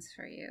Puritans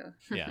for you.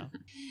 Yeah.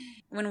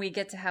 When we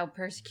get to how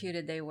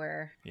persecuted they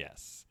were.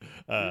 Yes.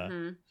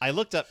 I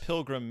looked up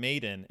Pilgrim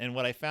Maiden, and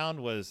what I found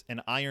was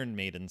an Iron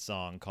Maiden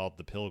song called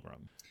The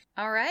Pilgrim.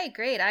 All right,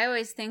 great. I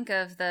always think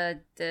of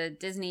the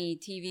Disney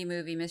TV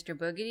movie Mr.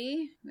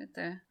 Boogedy with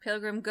the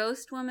Pilgrim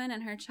Ghost Woman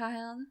and her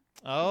child.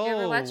 Oh, did you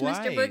ever watch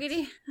right. Mr.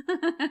 Boogedy?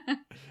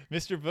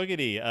 Mr.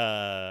 Boogedy.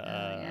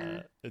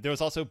 Yeah. There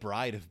was also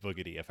Bride of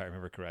Boogedy, if I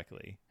remember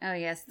correctly. Oh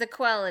yes, the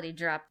quality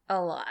dropped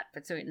a lot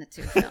between the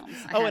two films.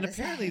 And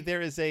apparently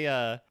there is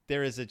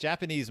a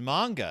Japanese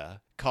manga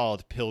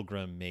called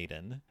Pilgrim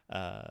Maiden,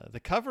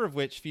 the cover of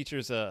which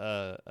features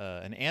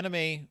an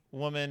anime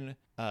woman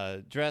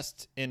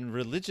dressed in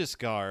religious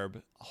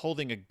garb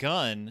holding a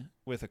gun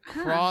with a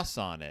cross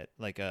on it,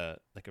 like a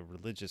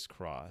religious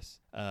cross,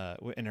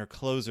 and her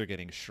clothes are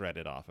getting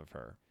shredded off of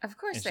her. Of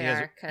course and they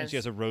are. And she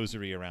has a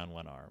rosary around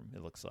one arm,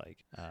 it looks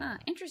like.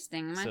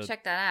 Interesting. I'm going to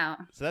check that out.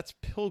 So that's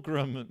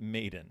Pilgrim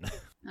Maiden.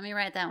 Let me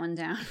write that one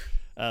down.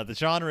 The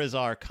genres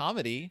are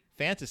comedy,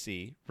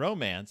 fantasy,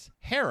 romance,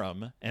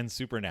 harem, and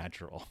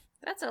supernatural.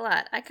 That's a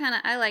lot.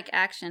 I like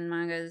action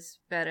mangas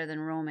better than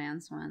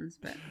romance ones,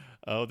 but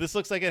oh, this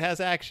looks like it has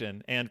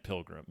action and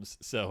pilgrims.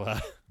 So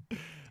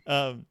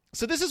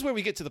so this is where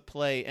we get to the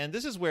play, and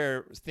this is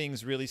where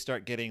things really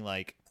start getting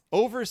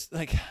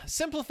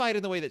simplified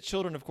in the way that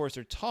children, of course,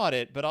 are taught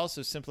it, but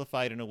also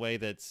simplified in a way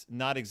that's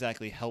not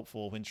exactly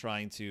helpful when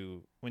trying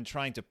to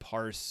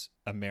parse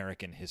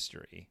American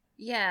history.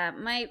 Yeah,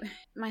 my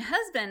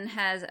husband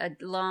has a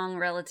long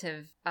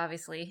relative,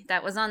 obviously,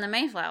 that was on the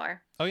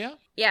Mayflower. Oh, yeah?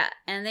 Yeah,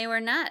 and they were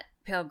not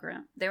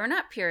Pilgrim. They were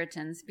not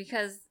Puritans,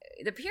 because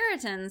the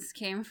Puritans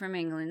came from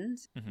England,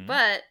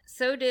 but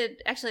so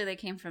did, actually they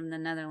came from the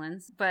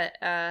Netherlands, but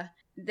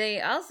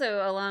they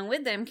also, along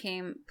with them,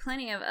 came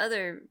plenty of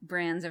other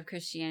brands of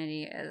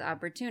Christianity as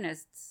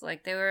opportunists.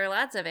 Like, there were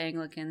lots of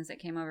Anglicans that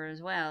came over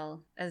as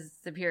well as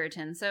the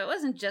Puritans. So it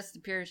wasn't just the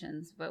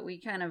Puritans, but we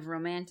kind of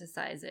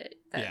romanticize it,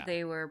 that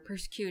they were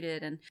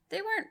persecuted. And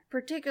they weren't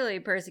particularly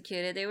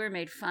persecuted. They were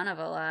made fun of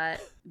a lot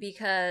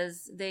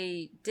because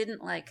they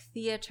didn't like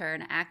theater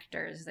and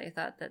actors. They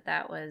thought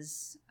that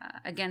was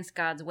against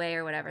God's way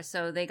or whatever.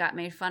 So they got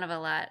made fun of a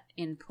lot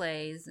in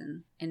plays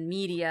and in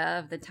media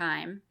of the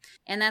time.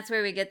 And that's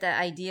where we get the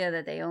idea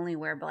that they only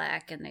wear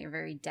black and they're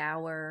very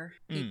dour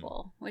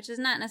people, which is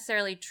not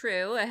necessarily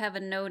true. I have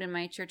a note in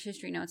my church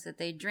history notes that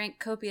they drank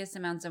copious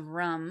amounts of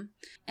rum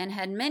and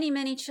had many,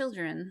 many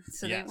children.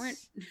 So they weren't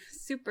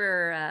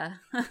super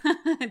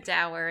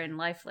dour and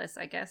lifeless,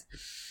 I guess.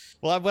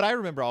 Well, what I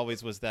remember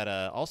always was that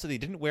also they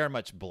didn't wear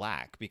much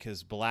black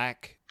because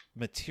black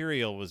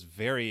material was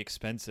very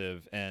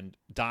expensive, and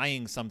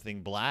dyeing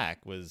something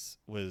black was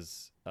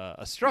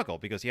a struggle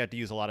because you had to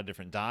use a lot of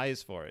different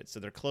dyes for it. So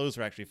their clothes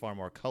were actually far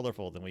more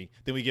colorful than we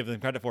give them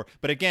credit for.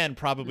 But again,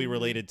 probably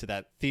related to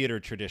that theater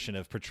tradition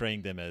of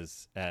portraying them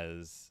as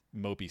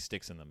mopey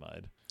sticks in the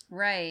mud.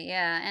 Right,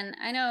 yeah. And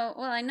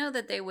I know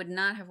that they would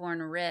not have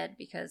worn red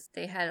because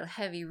they had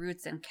heavy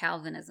roots in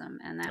Calvinism,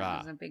 and that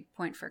was a big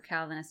point for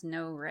Calvinists,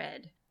 no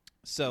red.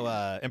 So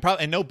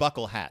and no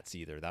buckle hats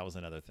either. That was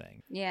another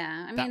thing.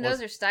 Yeah, I mean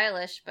those are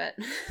stylish, but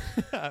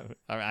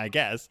I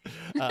guess.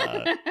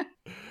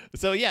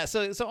 So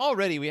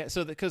already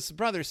because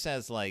Brother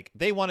says like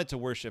they wanted to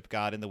worship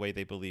God in the way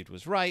they believed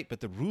was right, but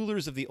the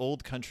rulers of the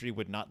old country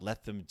would not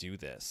let them do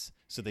this.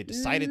 So they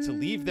decided to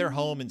leave their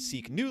home and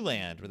seek new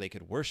land where they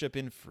could worship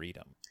in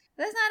freedom.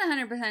 That's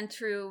not 100%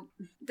 true.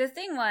 The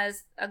thing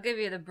was, I'll give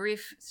you the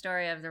brief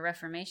story of the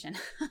Reformation.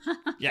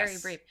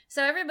 Yes. Very brief.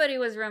 So everybody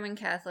was Roman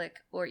Catholic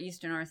or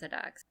Eastern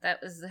Orthodox. That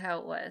was how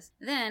it was.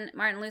 Then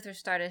Martin Luther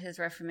started his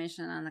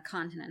Reformation on the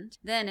continent.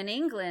 Then in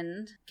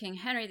England, King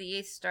Henry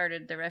VIII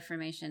started the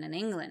Reformation in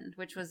England,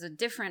 which was a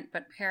different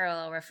but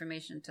parallel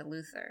Reformation to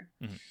Luther.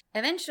 Mm-hmm.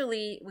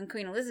 Eventually, when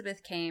Queen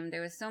Elizabeth came,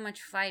 there was so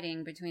much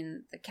fighting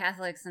between the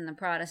Catholics and the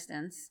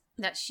Protestants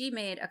that she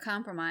made a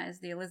compromise,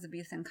 the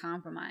Elizabethan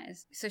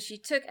Compromise. So she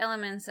took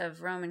elements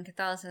of Roman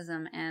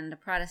Catholicism and the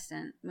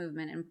Protestant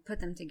movement and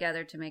put them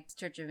together to make the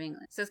Church of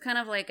England. So it's kind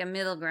of like a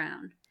middle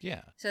ground.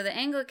 Yeah. So the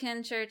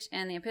Anglican Church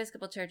and the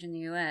Episcopal Church in the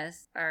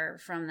U.S. are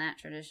from that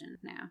tradition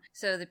now.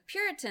 So the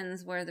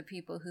Puritans were the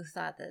people who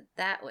thought that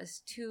that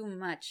was too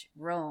much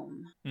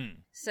Rome.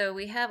 So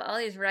we have all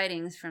these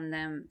writings from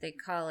them. They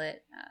call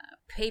it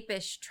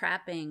papish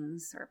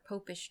trappings or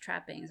popish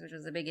trappings, which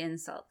was a big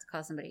insult to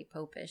call somebody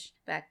popish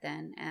back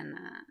then, and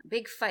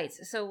big fights.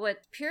 So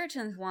what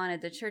Puritans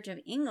wanted the Church of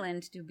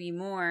England to be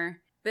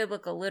more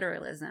biblical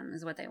literalism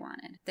is what they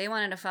wanted. They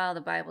wanted to follow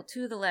the Bible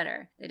to the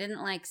letter. They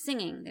didn't like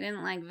singing. They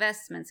didn't like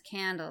vestments,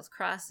 candles,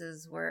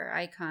 crosses were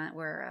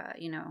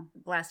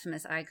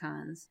blasphemous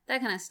icons,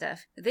 that kind of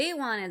stuff. They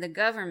wanted the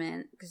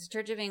government, because the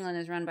Church of England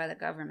is run by the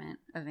government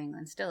of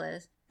England, still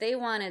is. They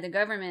wanted the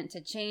government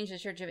to change the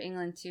Church of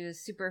England to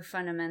super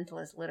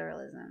fundamentalist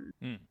literalism.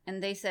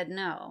 And they said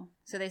no.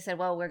 So they said,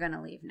 well, we're going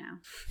to leave now.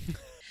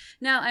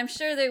 Now, I'm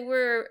sure they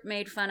were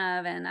made fun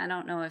of, and I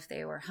don't know if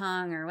they were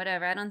hung or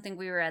whatever. I don't think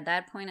we were at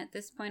that point at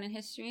this point in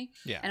history.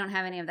 Yeah. I don't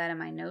have any of that in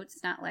my notes.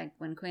 It's not like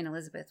when Queen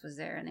Elizabeth was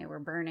there and they were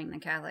burning the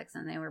Catholics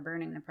and they were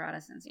burning the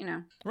Protestants,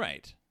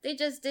 Right. They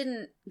just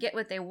didn't get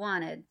what they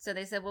wanted. So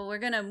they said, well, we're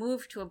going to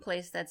move to a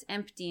place that's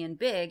empty and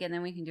big, and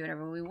then we can do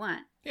whatever we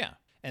want. Yeah.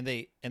 And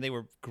they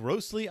were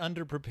grossly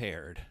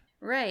underprepared.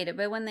 Right,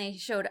 but when they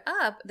showed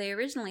up, they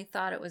originally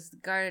thought it was the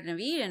Garden of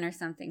Eden or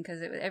something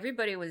because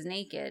everybody was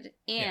naked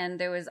and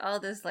there was all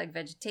this like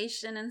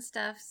vegetation and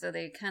stuff. So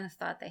they kind of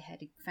thought they had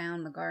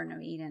found the Garden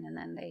of Eden, and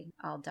then they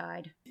all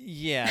died.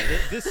 Yeah,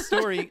 this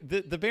story,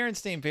 the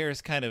Berenstain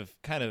Bears kind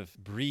of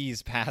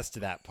breeze past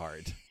that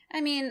part. I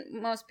mean,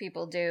 most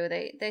people do.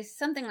 They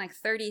something like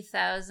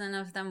 30,000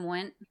 of them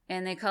went,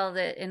 and they called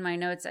it, in my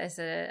notes, I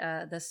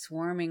said the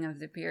swarming of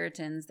the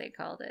Puritans. They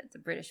called it the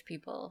British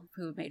people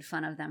who made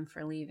fun of them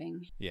for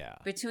leaving. Yeah.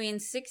 Between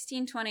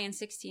 1620 and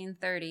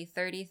 1630,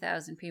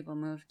 30,000 people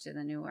moved to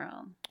the New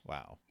World.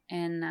 Wow.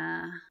 And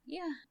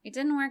it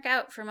didn't work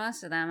out for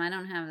most of them. I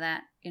don't have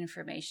that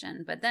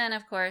information. But then,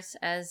 of course,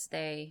 as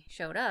they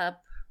showed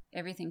up,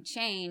 everything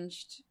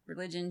changed,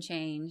 religion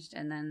changed,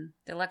 and then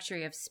the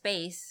luxury of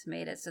space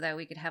made it so that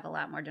we could have a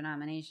lot more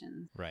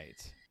denominations.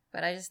 Right.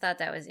 But I just thought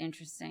that was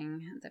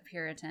interesting, the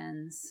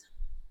Puritans.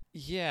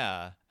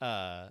 Yeah.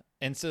 So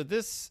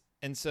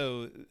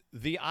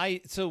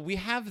we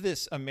have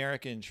this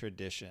American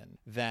tradition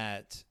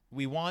that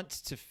we want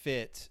to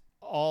fit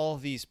all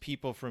these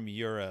people from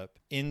Europe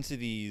into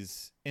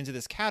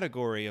this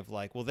category of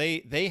like, well,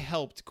 they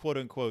helped, quote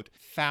unquote,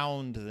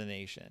 found the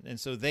nation. And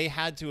so they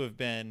had to have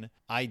been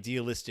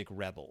idealistic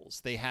rebels.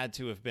 They had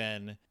to have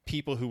been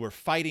people who were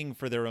fighting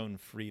for their own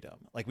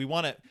freedom. Like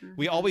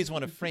we always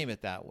want to frame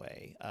it that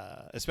way,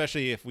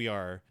 especially if we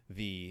are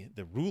the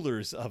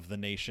rulers of the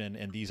nation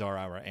and these are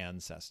our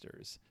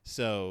ancestors.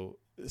 So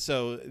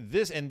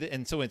this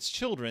and so it's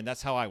children.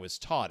 That's how I was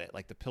taught it.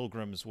 Like the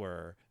Pilgrims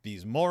were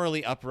these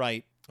morally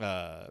upright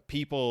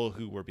people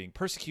who were being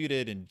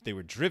persecuted, and they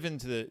were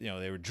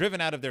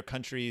driven out of their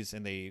countries,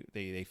 and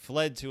they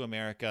fled to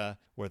America,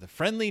 where the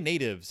friendly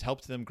natives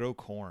helped them grow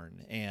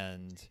corn,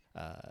 and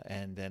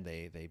then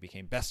they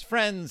became best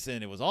friends,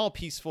 and it was all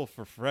peaceful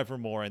for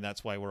forevermore, and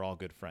that's why we're all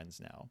good friends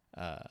now.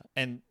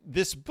 And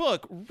this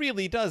book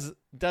really does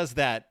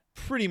that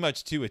pretty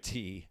much to a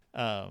T.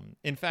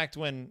 In fact,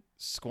 when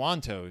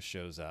Squanto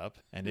shows up,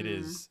 and it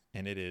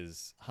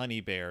is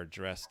Honey Bear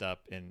dressed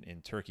up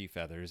in turkey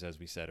feathers, as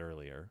we said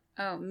earlier.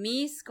 Oh,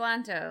 me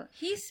Squanto.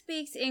 He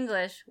speaks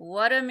English.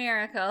 What a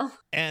miracle.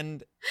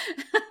 And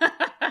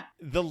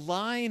the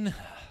line,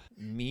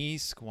 me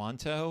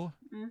Squanto,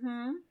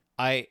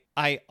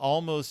 I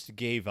almost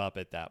gave up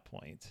at that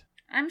point.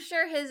 I'm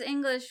sure his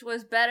English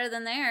was better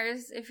than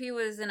theirs if he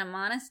was in a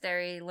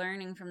monastery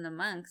learning from the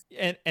monks.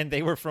 And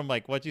they were from,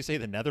 like, what'd you say,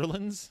 the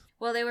Netherlands?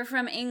 Well, they were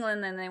from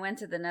England, then they went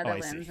to the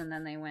Netherlands, and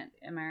then they went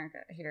America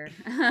here.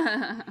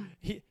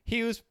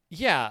 He was,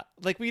 yeah,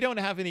 like, we don't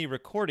have any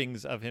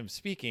recordings of him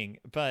speaking,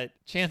 but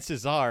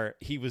chances are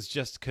he was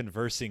just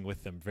conversing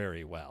with them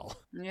very well.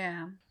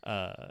 Yeah.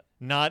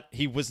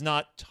 He was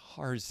not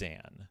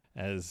Tarzan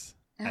as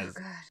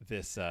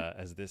this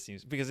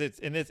seems, because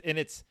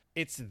it's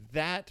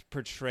that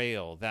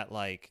portrayal that,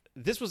 like,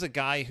 this was a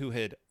guy who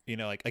had,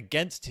 like,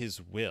 against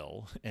his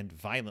will and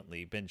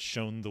violently been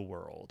shown the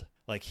world.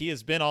 Like, he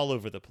has been all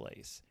over the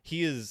place.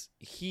 He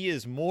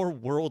is more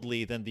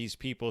worldly than these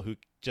people who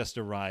just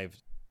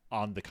arrived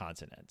on the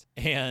continent.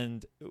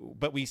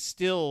 But we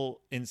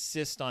still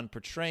insist on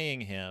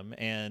portraying him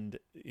and,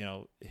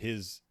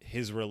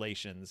 his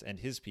relations and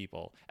his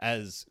people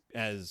as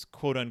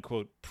quote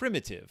unquote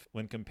primitive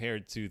when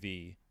compared to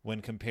the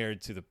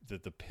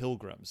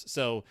pilgrims.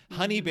 So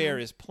Honey Bear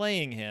is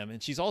playing him,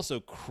 and she's also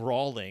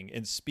crawling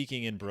and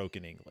speaking in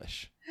broken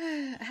English.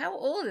 How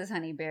old is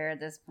Honey Bear at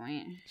this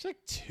point? She's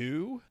like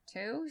 2.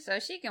 2? So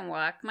she can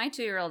walk. My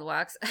 2-year-old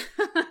walks.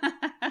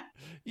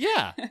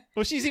 Yeah.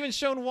 Well, she's even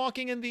shown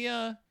walking in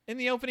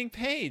the opening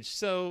page.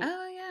 So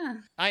oh yeah.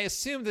 I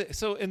assume that.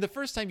 So in the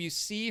first time you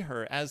see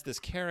her as this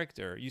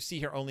character, you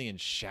see her only in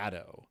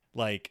shadow.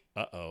 Like,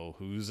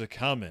 who's a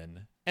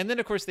comin'? And then,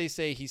 of course, they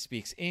say he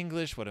speaks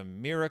English. What a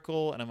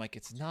miracle. And I'm like,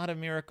 it's not a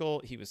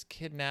miracle. He was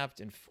kidnapped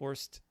and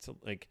forced to,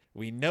 like,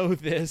 we know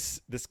this.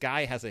 This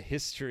guy has a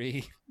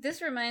history. This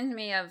reminds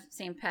me of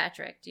St.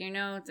 Patrick. Do you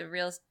know the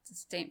real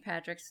St.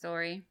 Patrick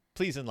story?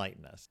 Please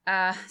enlighten us.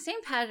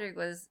 St. Patrick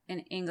was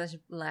an English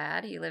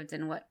lad. He lived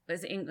in what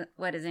is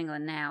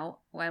England now.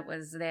 What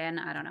was then,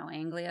 I don't know,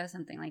 Anglia,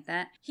 something like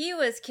that. He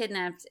was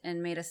kidnapped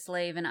and made a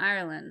slave in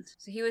Ireland.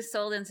 So he was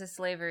sold into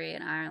slavery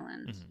in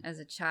Ireland as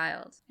a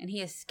child. And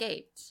he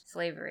escaped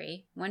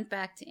slavery, went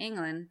back to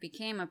England,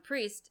 became a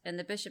priest, and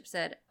the bishop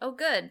said, "Oh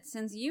good,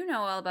 since you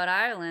know all about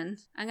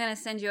Ireland, I'm going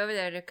to send you over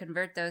there to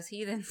convert those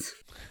heathens."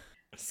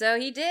 So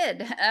he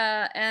did,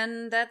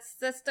 and that's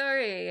the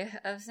story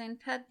of St.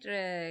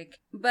 Patrick.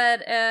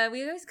 But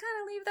we always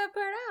kind of leave that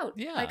part out.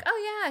 Yeah. Like,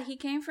 oh yeah, he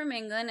came from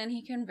England and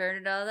he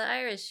converted all the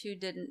Irish who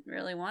didn't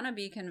really want to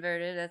be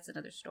converted. That's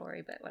another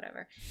story, but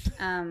whatever.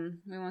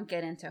 We won't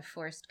get into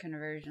forced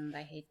conversions.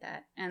 I hate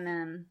that.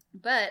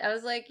 But I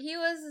was like, he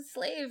was a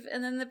slave,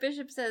 and then the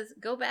bishop says,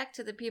 "Go back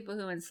to the people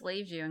who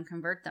enslaved you and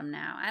convert them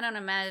now." I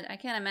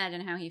can't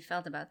imagine how he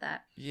felt about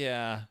that.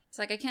 Yeah. It's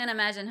like, I can't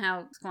imagine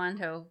how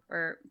Squanto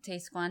or Te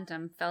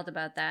Squantum felt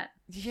about that.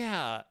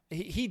 Yeah.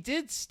 He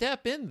did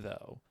step in,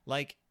 though.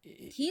 Like,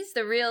 he's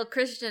the real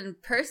Christian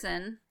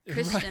person,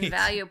 Christian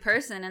value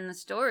person in the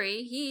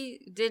story.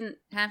 He didn't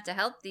have to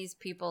help these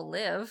people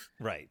live.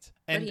 Right.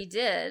 But he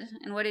did.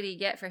 And what did he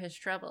get for his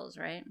troubles,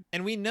 right?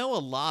 And we know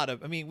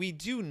we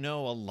do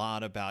know a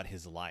lot about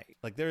his life.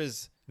 Like,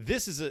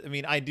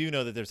 I do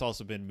know that there's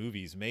also been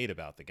movies made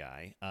about the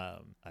guy.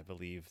 I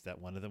believe that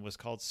one of them was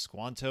called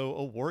Squanto,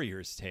 A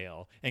Warrior's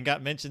Tale, and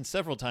got mentioned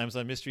several times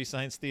on Mystery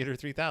Science Theater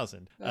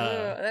 3000.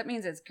 That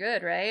means it's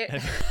good, right?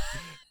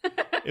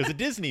 It was a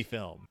Disney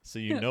film, so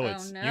you know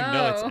it's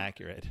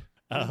accurate.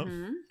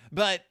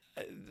 But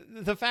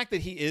the fact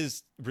that he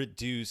is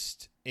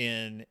reduced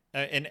in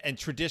and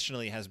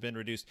traditionally has been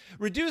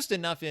reduced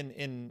enough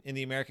in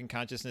the American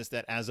consciousness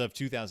that as of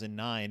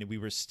 2009 we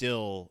were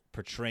still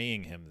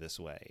portraying him this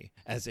way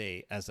as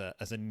a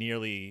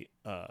nearly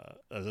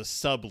as a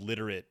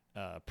subliterate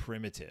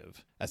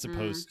primitive, as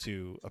opposed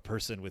to a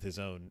person with his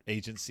own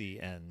agency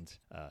and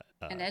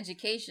an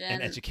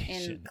education, in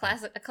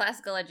a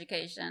classical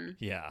education,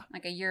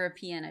 like a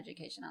European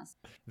education also.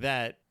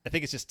 That I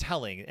think it's just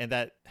telling, and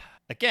that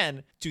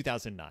again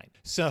 2009.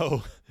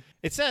 So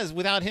it says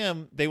without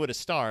him they would have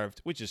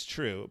starved, which is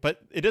true, but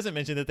it doesn't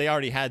mention that they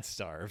already had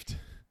starved.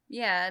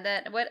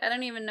 Yeah, I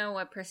don't even know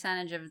what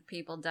percentage of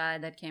people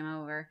died that came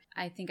over.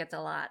 I think it's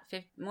a lot,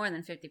 more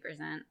than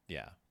 50%.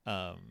 Yeah.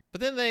 But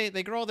then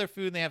they grow all their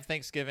food and they have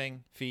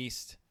Thanksgiving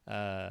feast.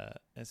 It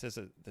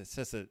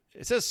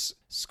says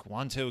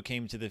Squanto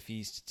came to the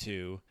feast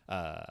too.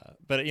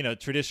 But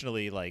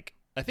traditionally, like,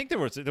 I think there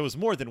was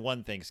more than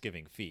one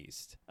Thanksgiving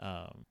feast.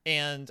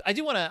 And I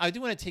do want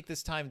to take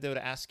this time though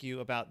to ask you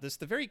about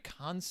the very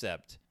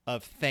concept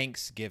of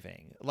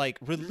Thanksgiving. Like,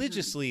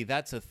 religiously,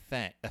 that's a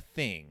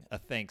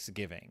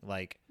Thanksgiving.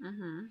 Like,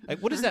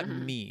 what does that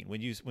mean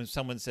when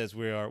someone says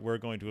we're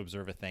going to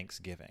observe a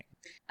Thanksgiving?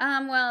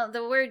 Well,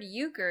 the word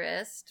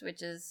Eucharist,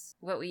 which is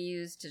what we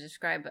use to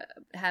describe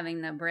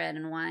having the bread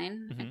and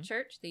wine at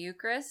church, the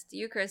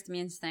Eucharist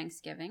means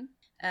Thanksgiving.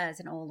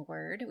 It's an old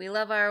word. We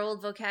love our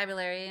old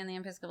vocabulary in the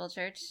Episcopal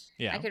Church.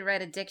 Yeah. I could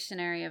write a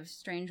dictionary of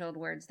strange old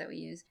words that we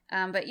use.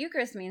 But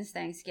Eucharist means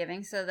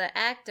Thanksgiving. So the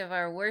act of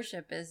our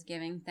worship is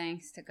giving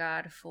thanks to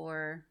God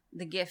for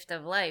the gift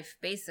of life,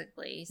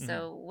 basically.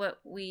 So what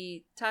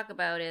we talk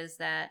about is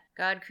that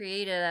God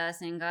created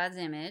us in God's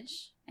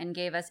image and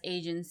gave us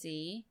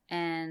agency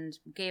and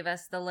gave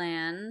us the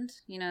land,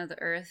 the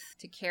earth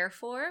to care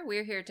for.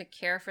 We're here to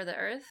care for the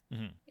earth.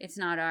 It's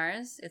not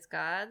ours, it's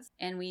God's.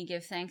 And we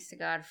give thanks to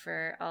God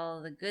for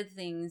all the good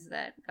things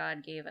that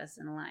God gave us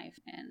in life.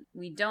 And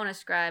we don't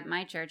ascribe,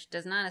 my church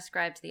does not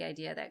ascribe to the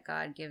idea that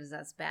God gives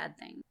us bad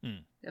things.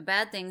 The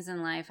bad things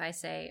in life, I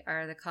say,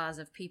 are the cause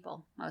of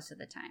people most of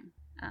the time.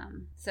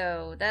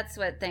 So that's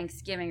what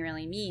Thanksgiving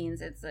really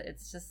means.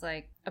 It's just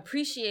like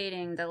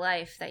appreciating the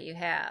life that you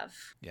have,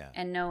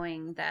 and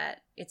knowing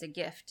that it's a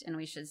gift and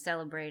we should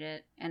celebrate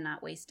it and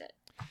not waste it.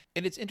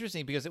 And it's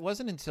interesting because it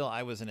wasn't until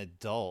I was an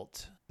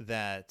adult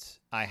that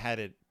I had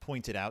it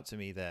pointed out to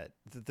me that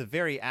the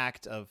very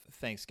act of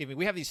Thanksgiving,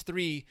 we have these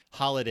 3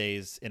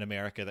 holidays in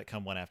America that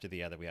come one after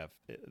the other. We have,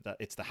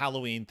 it's the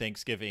Halloween,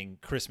 Thanksgiving,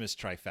 Christmas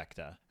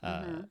trifecta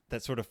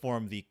that sort of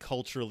form the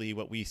culturally,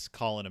 what we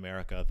call in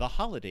America, the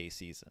holiday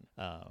season.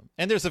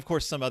 And there's, of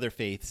course, some other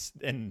faiths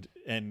and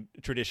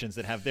traditions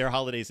that have their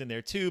holidays in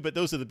there too, but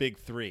those are the big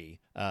 3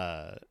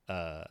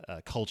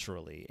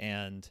 culturally.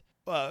 And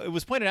it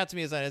was pointed out to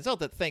me as an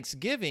adult that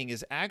Thanksgiving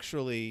is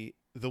actually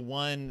the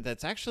one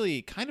that's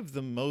actually kind of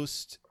the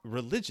most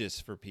religious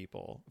for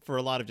people, for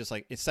a lot of just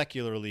like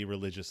secularly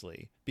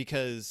religiously,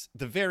 because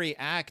the very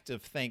act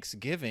of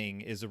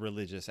Thanksgiving is a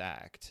religious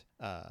act.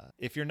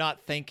 If you're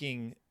not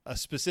thanking a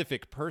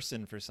specific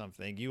person for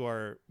something, you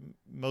are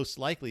most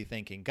likely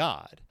thanking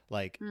God.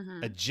 Like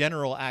a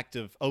general act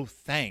of, oh,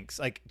 thanks.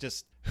 Like,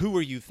 just who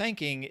are you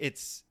thanking?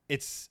 It's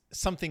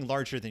something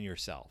larger than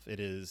yourself. It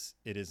is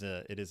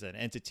an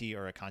entity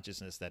or a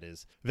consciousness that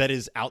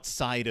is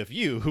outside of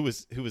you, who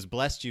has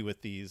blessed you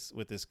with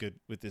this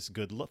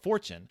good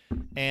fortune,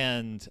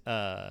 and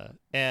that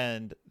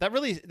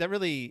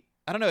really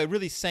I don't know, it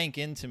really sank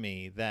into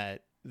me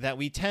that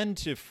we tend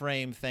to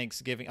frame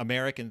Thanksgiving,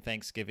 American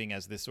Thanksgiving,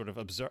 as this sort of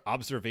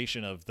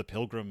observation of the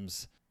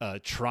Pilgrims'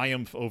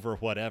 triumph over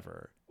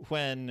whatever,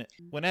 when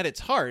at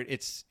its heart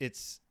it's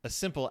a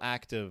simple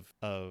act of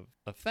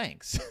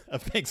thanks,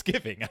 of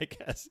Thanksgiving, I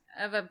guess,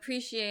 of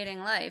appreciating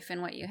life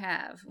and what you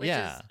have, which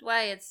is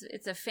why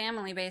it's a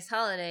family-based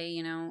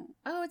holiday.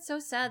 Oh, it's so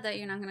sad that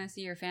you're not going to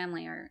see your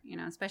family, or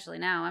especially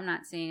now, I'm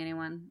not seeing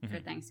anyone for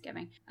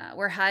Thanksgiving.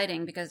 We're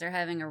hiding because they're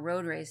having a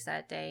road race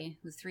that day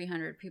with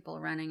 300 people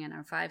running in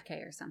a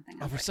 5K or something.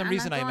 For some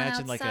reason, I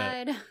imagine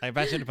I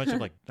imagine a bunch of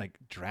like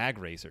drag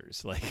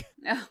racers, like.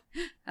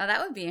 Oh,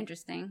 that would be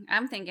interesting.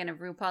 I'm thinking of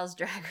RuPaul's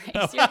Drag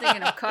Race. You're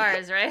thinking of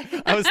Cars, right?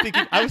 I was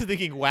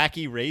thinking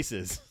wacky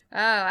races. Oh,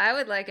 I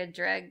would like a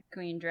drag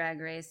queen drag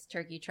race,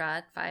 turkey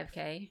trot,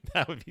 5K.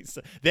 That would be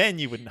then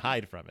you wouldn't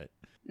hide from it.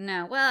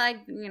 No, well,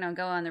 I'd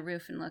go on the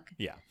roof and look.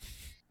 Yeah.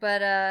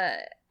 But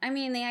I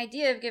mean, the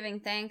idea of giving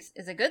thanks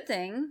is a good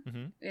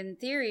thing. In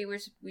theory,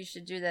 we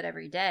should do that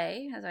every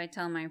day, as I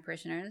tell my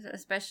parishioners,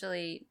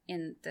 especially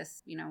in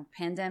this,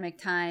 pandemic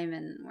time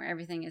and where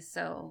everything is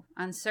so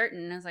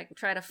uncertain. It's like,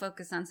 try to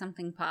focus on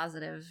something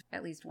positive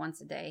at least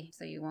once a day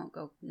so you won't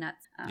go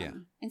nuts.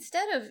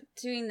 Instead of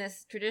doing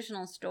this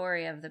traditional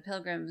story of the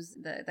pilgrims,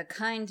 the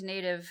kind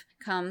native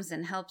comes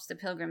and helps the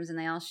pilgrims and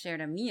they all shared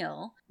a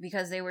meal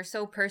because they were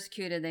so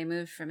persecuted they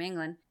moved from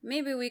England,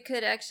 maybe we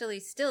could actually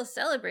still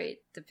celebrate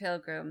the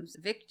pilgrims'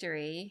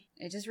 victory.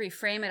 Just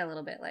reframe it a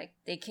little bit, like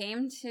they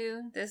came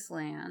to this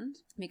land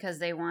because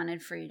they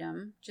wanted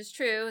freedom, which is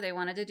true. They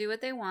wanted to do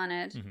what they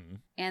wanted,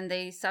 and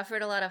they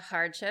suffered a lot of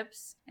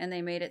hardships, and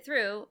they made it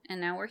through, and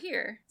now we're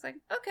here. It's like,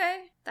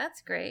 okay,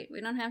 that's great.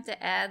 We don't have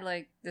to add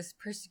like this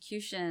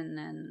persecution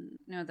and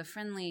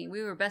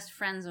we were best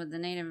friends with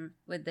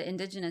the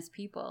indigenous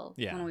people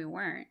when we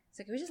weren't. It's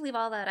like, we just leave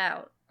all that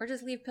out, or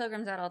just leave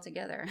pilgrims out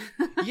altogether.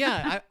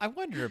 I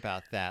wonder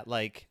about that.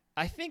 Like,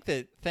 I think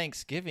that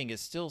Thanksgiving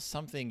is still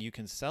something you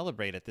can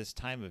celebrate at this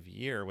time of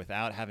year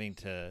without having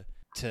to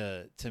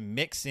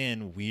mix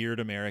in weird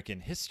American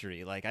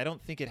history. Like, I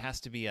don't think it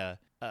has to be a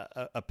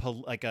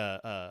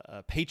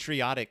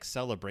patriotic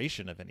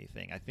celebration of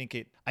anything. I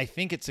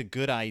think it's a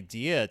good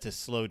idea to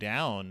slow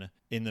down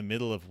in the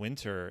middle of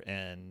winter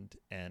and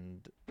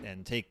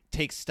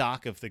take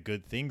stock of the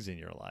good things in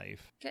your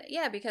life.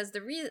 Yeah, because I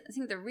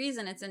think the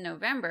reason it's in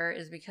November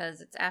is because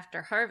it's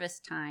after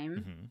harvest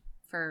time.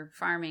 For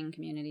farming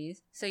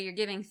communities. So you're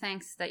giving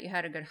thanks that you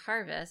had a good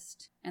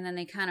harvest, and then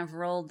they kind of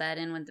rolled that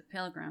in with the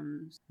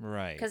pilgrims.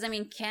 Right. Because,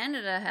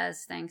 Canada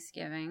has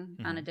Thanksgiving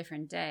on a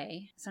different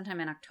day, sometime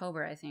in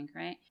October, I think,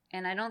 right?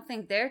 And I don't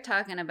think they're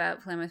talking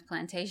about Plymouth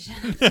Plantation.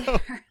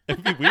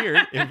 It'd be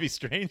weird. It would be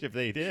strange if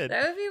they did.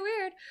 That would be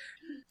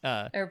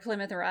weird. Or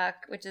Plymouth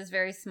Rock, which is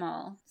very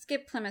small.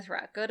 Skip Plymouth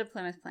Rock. Go to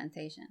Plymouth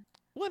Plantation.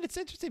 Well, it's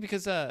interesting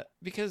because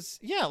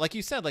like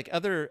you said, like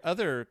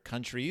other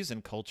countries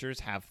and cultures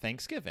have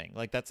Thanksgiving,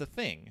 like that's a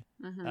thing.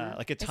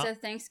 It's a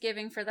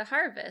Thanksgiving for the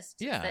harvest.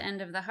 Yeah, it's the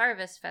end of the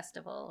harvest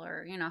festival,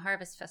 or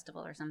harvest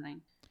festival or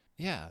something.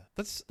 Yeah,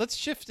 let's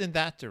shift in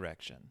that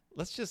direction.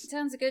 It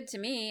sounds good to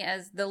me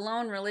as the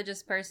lone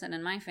religious person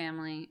in my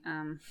family.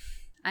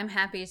 I'm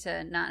happy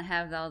to not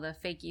have all the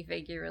fakey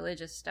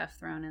religious stuff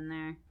thrown in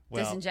there.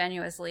 Well,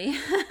 disingenuously.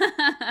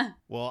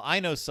 Well, I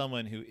know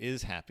someone who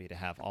is happy to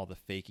have all the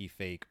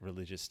fake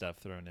religious stuff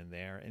thrown in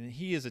there, and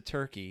he is a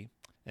turkey,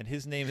 and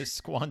his name is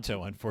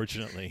Squanto,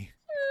 unfortunately.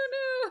 Oh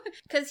no,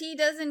 because he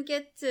doesn't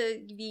get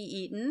to be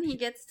eaten. He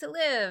gets to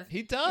live.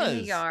 He does. In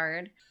the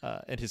yard.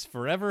 At his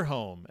forever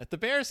home at the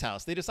Bears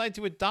house. They decide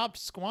to adopt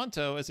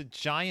Squanto as a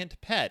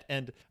giant pet.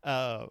 And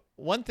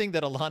one thing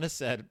that Alana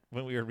said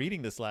when we were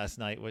reading this last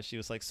night was she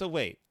was like, so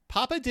wait,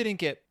 Papa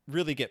didn't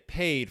really get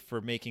paid for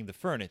making the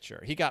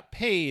furniture. He got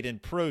paid in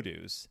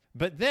produce,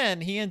 but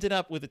then he ended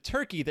up with a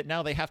turkey that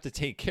now they have to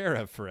take care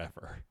of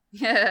forever.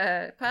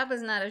 Yeah,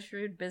 Papa's not a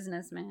shrewd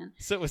businessman.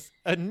 So it was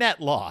a net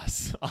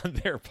loss on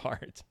their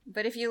part.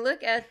 But if you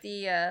look at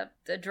the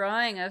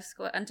drawing of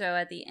Squanto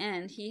at the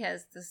end, he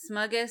has the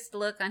smuggest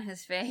look on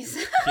his face.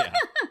 Yeah.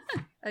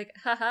 Like,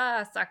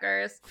 haha,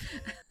 suckers.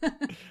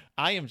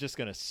 I am just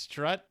going to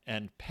strut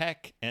and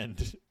peck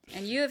and...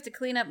 And you have to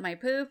clean up my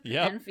poop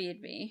and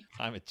feed me.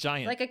 I'm a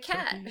giant... Like a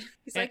cat.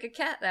 He's like a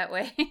cat that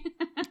way.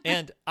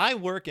 And I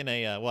work in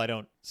a, well, I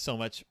don't so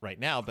much right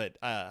now, but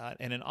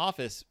in an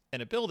office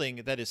in a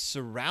building that is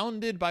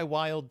surrounded by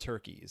wild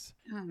turkeys.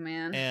 Oh,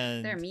 man.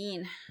 And they're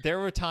mean. There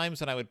were times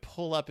when I would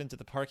pull up into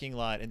the parking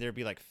lot and there'd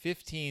be like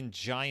 15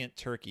 giant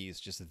turkeys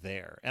just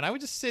there. And I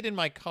would just sit in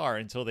my car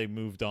until they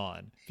moved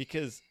on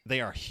because they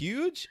are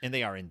huge and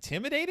they are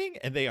intimidating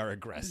and they are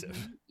aggressive.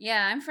 Mm-hmm.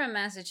 Yeah, I'm from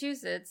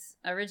Massachusetts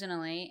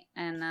originally,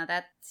 and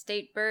that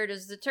state bird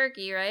is the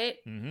turkey, right?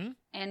 Mm-hmm.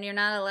 And you're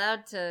not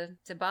allowed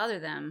to bother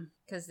them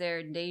because they're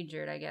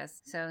endangered, I guess.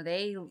 So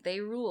they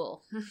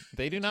rule.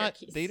 They do not.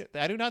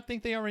 I do not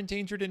think they are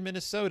endangered in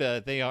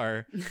Minnesota. They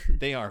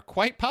are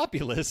quite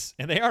populous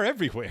and they are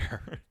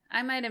everywhere.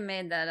 I might have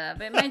made that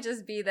up. It might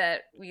just be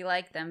that we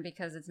like them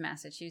because it's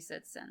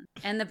Massachusetts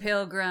and the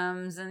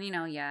Pilgrims and,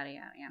 yada, yada,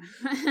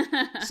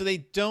 yada. So they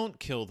don't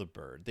kill the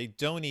bird. They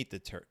don't eat the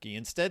turkey.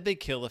 Instead, they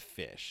kill a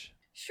fish.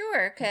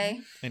 Sure,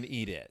 okay. And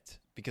eat it.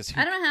 Because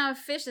I don't know how a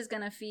fish is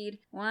going to feed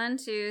 1,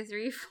 2,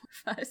 3,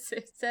 4, 5,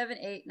 6, 7,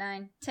 8,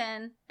 9,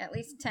 10, at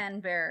least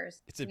 10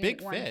 bears. It's a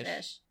big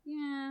fish.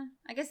 Yeah.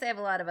 I guess they have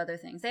a lot of other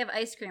things. They have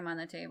ice cream on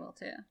the table,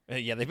 too.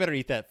 Yeah, they better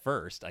eat that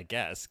first, I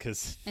guess,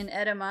 because... And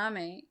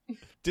edamame.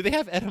 Do they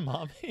have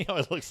edamame? Oh,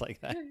 it looks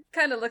like that.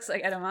 Kind of looks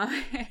like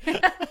edamame.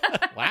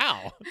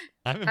 Wow.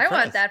 I'm impressed. I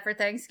want that for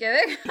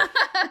Thanksgiving.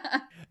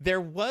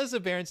 There was a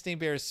Berenstain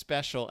Bears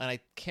special, and I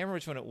can't remember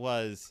which one it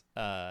was.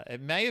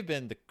 It might have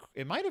been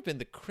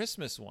the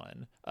Christmas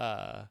one,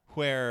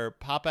 where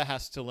Papa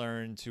has to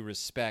learn to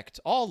respect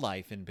all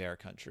life in bear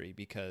country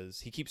because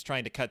he keeps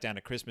trying to cut down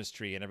a Christmas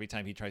tree, and every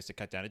time he tries to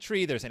cut down a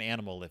tree, there's an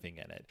animal living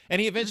in it.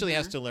 And he eventually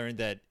has to learn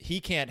that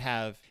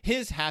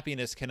his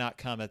happiness cannot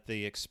come at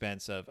the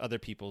expense of other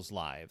people's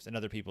lives and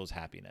other people's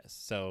happiness.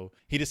 So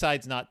he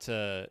decides not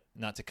to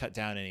cut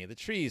down any of the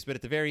trees, but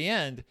at the very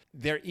end,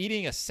 they're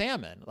eating a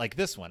salmon, like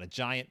this one, a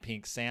giant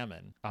pink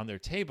salmon on their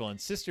table, and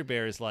Sister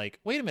Bear is like,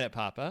 wait a minute,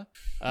 Papa,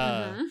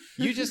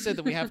 you just said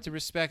that we have to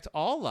respect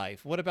all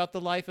life. What about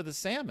the life of the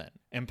salmon?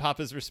 And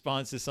Papa's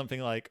response is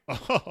something like,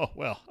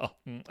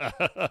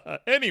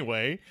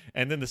 anyway,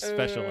 and then the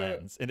special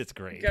ends, and it's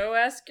great. Go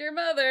ask your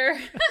mother.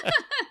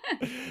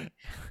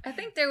 I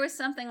think there was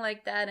something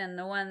like that in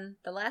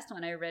the last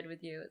one I read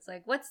with you. It's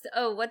like, what's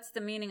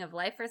the meaning of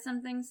life or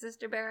something,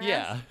 Sister Bear asked?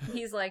 Yeah.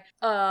 He's like,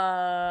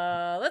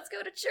 let's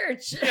go to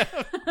church. Yeah,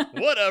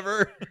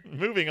 whatever.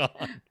 Moving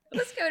on.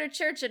 Let's go to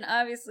church, and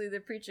obviously the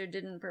preacher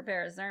didn't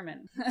prepare a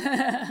sermon.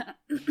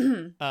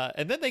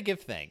 And then they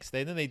give thanks.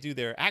 Then they do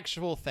their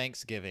actual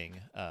Thanksgiving,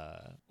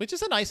 which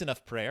is a nice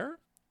enough prayer.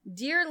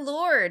 Dear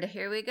Lord,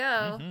 here we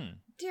go. Mm-hmm.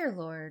 Dear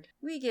Lord,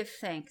 we give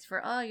thanks for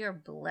all your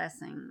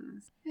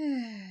blessings.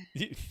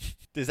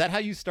 Is that how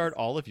you start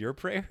all of your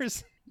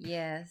prayers?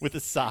 Yes. With a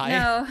sigh?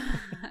 No.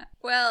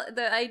 Well,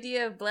 the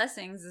idea of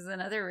blessings is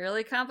another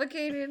really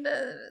complicated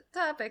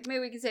topic. Maybe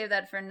we can save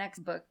that for next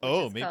book,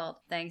 which is called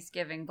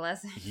Thanksgiving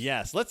Blessings.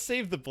 Yes, let's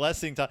save the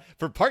blessing talk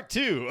for part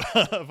 2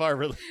 of our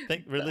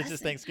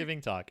religious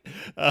Thanksgiving talk.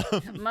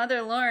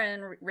 Mother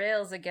Lauren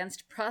rails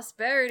against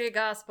prosperity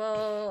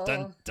gospel.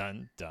 Dun,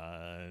 dun,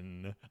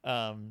 dun.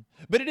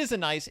 But it is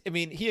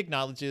he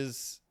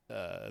acknowledges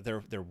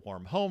their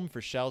warm home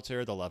for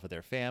shelter, the love of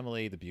their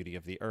family, the beauty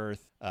of the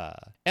earth.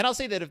 And I'll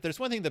say that if there's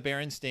one thing the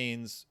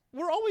Berenstains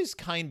were always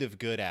kind of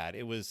good at,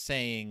 it was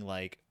saying,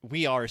 like,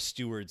 we are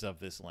stewards of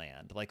this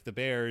land. Like, the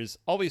Bears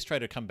always try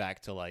to come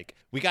back to, like,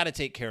 we got to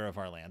take care of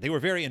our land. They were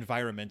very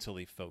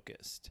environmentally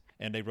focused,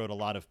 and they wrote a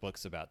lot of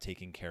books about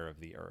taking care of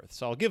the earth.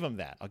 So I'll give them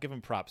that. I'll give them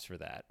props for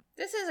that.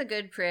 This is a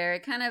good prayer.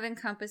 It kind of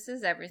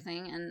encompasses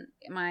everything. And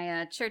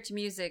my church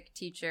music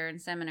teacher in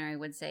seminary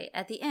would say,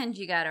 at the end,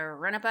 you got to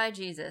run it by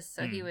Jesus.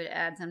 So he would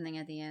add something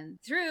at the end.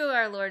 Through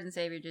our Lord and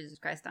Savior, Jesus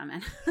Christ.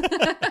 Amen.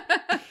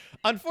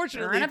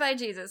 Unfortunately, run it by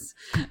Jesus.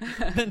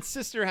 Then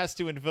Sister has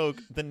to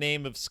invoke the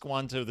name of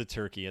Squanto the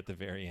turkey at the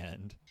very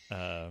end.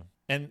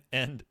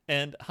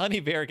 And Honey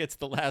Bear gets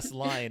the last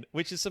line,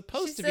 which is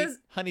supposed to be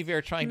Honey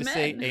Bear trying to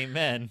say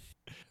amen.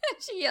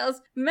 She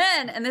yells,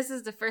 "Men!" And this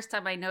is the first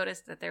time I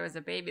noticed that there was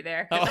a baby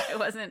there. Oh. I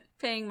wasn't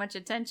paying much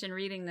attention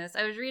reading this.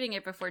 I was reading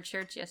it before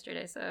church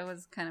yesterday, so I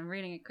was kind of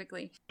reading it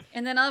quickly.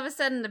 And then all of a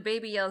sudden, the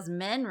baby yells,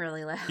 "Men!"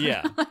 really loud.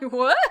 Yeah. I'm like,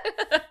 what?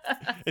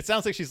 It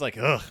sounds like she's like,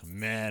 ugh,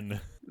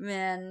 men.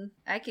 Men.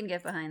 I can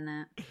get behind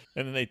that.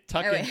 And then they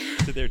tuck Oh, wait.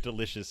 into their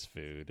delicious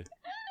food.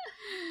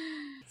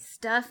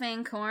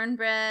 Stuffing,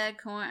 cornbread,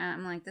 corn.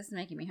 I'm like, this is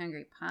making me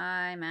hungry.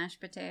 Pie,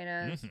 mashed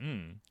potatoes.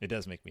 Mm-hmm. It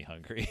does make me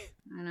hungry.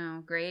 I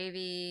know,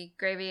 gravy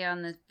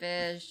on the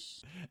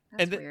fish.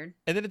 That's And weird.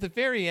 And then at the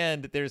very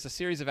end, there's a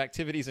series of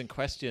activities and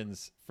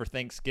questions for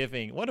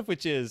Thanksgiving, one of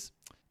which is,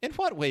 in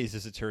what ways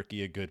is a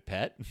turkey a good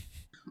pet?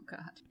 Oh,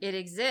 God. It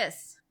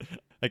exists.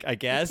 Like, I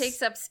guess. It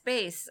takes up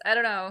space. I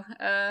don't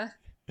know.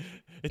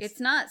 It's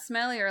not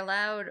smelly or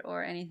loud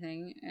or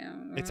anything.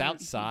 It's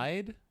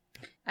outside.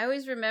 I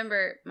always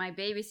remember my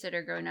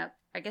babysitter growing up.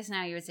 I guess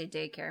now you would say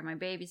daycare. My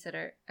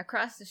babysitter,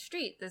 across the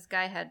street, this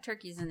guy had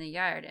turkeys in the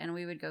yard, and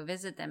we would go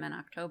visit them in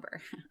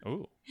October.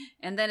 Ooh.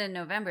 And then in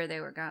November, they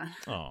were gone.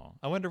 Oh,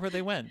 I wonder where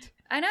they went.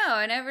 I know.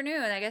 I never knew.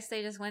 And I guess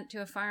they just went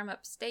to a farm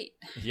upstate.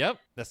 Yep,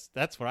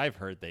 that's where I've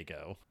heard they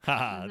go.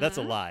 Haha, that's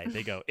a lie.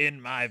 They go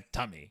in my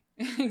tummy.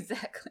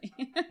 Exactly.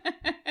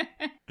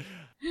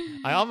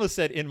 I almost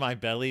said in my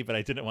belly, but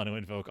I didn't want to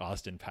invoke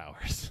Austin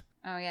Powers.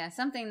 Oh, yeah.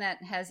 Something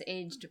that has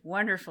aged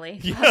wonderfully.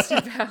 Yeah.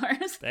 Austin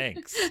Powers.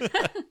 Thanks.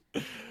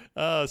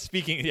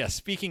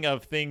 Speaking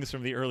of things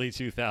from the early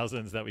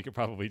 2000s that we could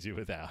probably do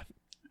without.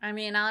 I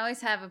mean, I'll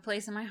always have a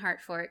place in my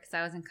heart for it because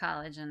I was in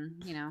college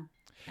and,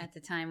 at the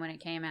time when it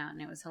came out,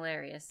 and it was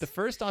hilarious. The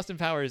first Austin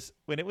Powers,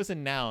 when it was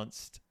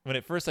announced, when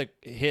it first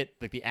hit,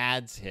 the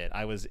ads hit,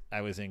 I was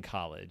in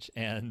college,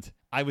 and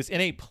I was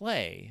in a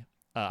play.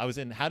 I was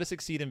in How to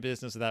Succeed in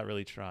Business Without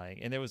Really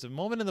Trying. And there was a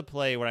moment in the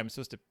play where I'm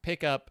supposed to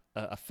pick up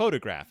a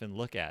photograph and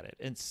look at it.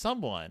 And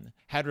someone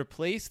had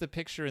replaced the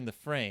picture in the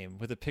frame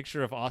with a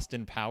picture of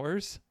Austin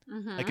Powers,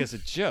 like as a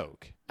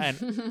joke.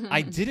 And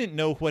I didn't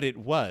know what it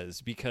was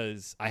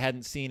because I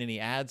hadn't seen any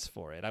ads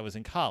for it. I was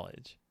in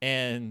college.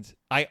 And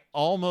I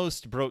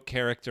almost broke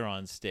character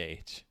on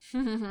stage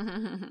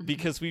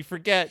because we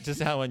forget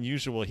just how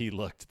unusual he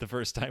looked the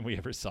first time we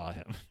ever saw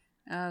him.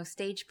 Oh,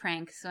 stage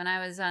pranks. When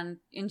I was in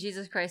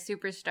Jesus Christ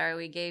Superstar,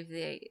 we gave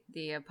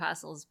the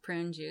apostles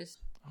prune juice.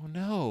 Oh,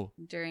 no.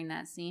 During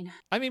that scene.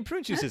 I mean,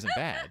 prune juice isn't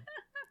bad.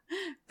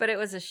 But it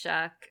was a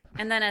shock.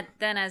 And then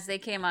as they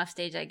came off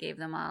stage, I gave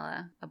them all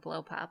a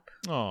blow pop.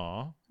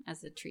 Aw.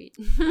 As a treat.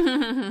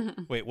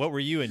 Wait, what were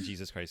you in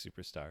Jesus Christ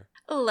Superstar?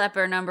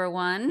 Leper number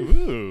 1.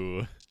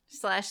 Ooh.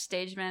 /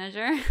 stage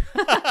manager.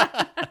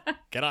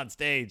 Get on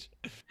stage.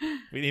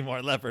 We need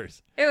more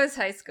lepers. It was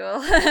high school.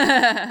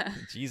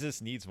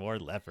 Jesus needs more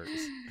lepers.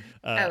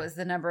 I was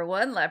the number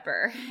 1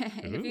 leper.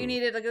 Ooh. If you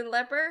needed a good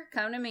leper,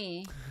 come to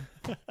me.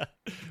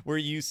 Were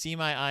you see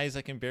my eyes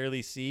I can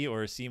barely see,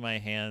 or see my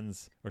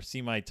hands, or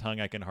see my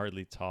tongue I can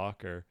hardly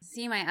talk, or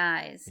see my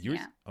eyes?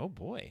 Yeah. Oh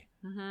boy.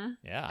 Mm-hmm.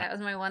 Yeah. That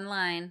was my one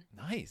line.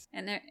 Nice.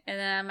 And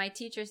my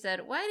teacher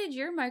said, "Why did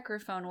your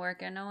microphone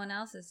work and no one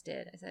else's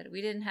did?" I said,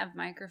 "We didn't have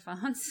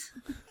microphones."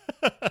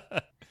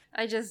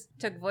 I just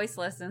took voice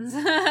lessons.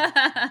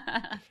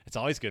 It's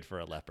always good for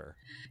a leper.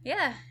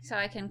 Yeah, so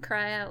I can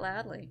cry out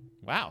loudly.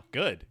 Wow,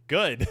 good.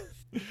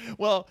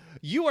 Well,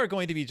 you are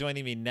going to be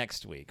joining me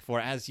next week for,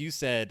 as you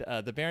said,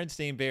 the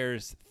Berenstain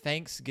Bears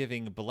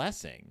Thanksgiving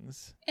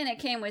blessings. And it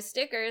came with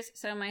stickers,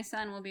 so my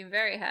son will be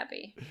very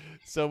happy.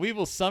 So we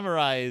will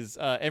summarize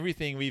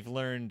everything we've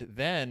learned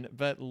then.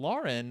 But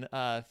Lauren,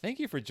 thank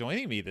you for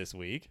joining me this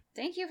week.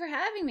 Thank you for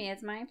having me.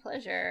 It's my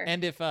pleasure.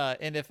 And if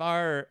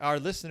our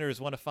listeners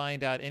want to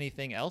find out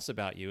anything else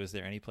about you, is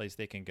there any place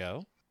they can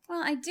go?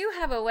 Well, I do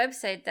have a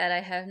website that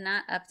I have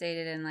not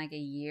updated in like a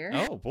year.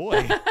 Oh,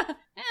 boy.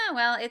 Yeah,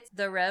 well, it's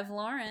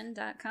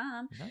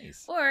therevlauren.com.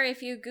 Nice. Or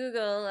if you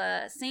Google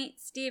St.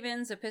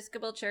 Stephen's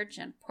Episcopal Church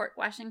in Port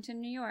Washington,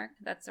 New York,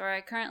 that's where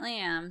I currently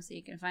am, so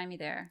you can find me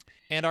there.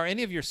 And are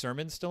any of your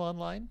sermons still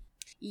online?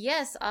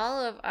 Yes,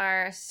 all of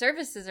our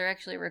services are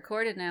actually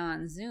recorded now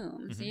on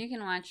Zoom, so you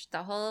can watch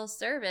the whole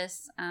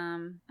service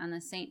on the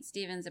St.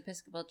 Stephen's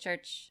Episcopal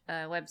Church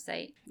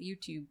website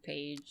YouTube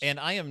page. And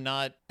I am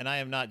not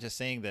just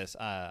saying this.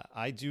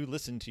 I do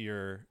listen to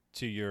your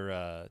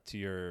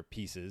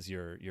pieces,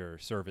 your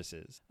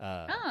services.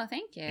 Oh,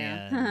 thank you.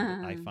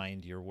 And I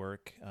find your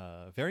work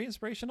very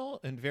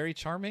inspirational and very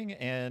charming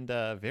and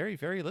very,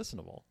 very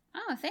listenable.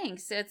 Oh,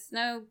 thanks. It's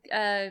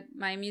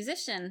my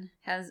musician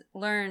has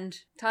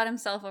taught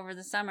himself over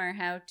the summer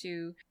how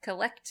to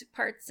collect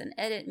parts and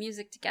edit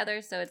music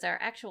together. So it's our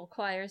actual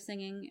choir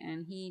singing,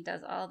 and he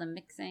does all the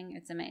mixing.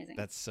 It's amazing.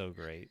 That's so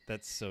great.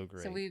 So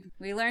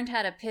we learned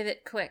how to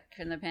pivot quick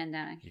in the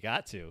pandemic. You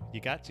got to,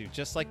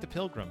 just like the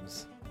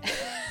Pilgrims.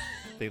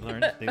 They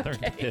learned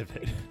to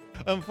pivot.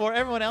 For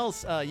everyone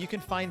else, you can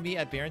find me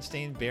at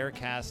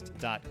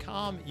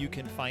BerenstainBearcast.com. You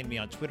can find me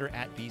on Twitter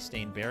at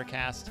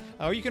BStainBearcast.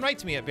 Or you can write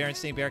to me at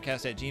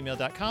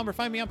BerenstainBearcast@gmail.com, or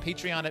find me on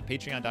Patreon at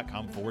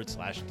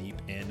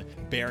patreon.com/deep in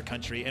bear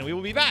country. And we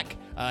will be back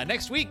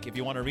next week, if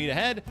you want to read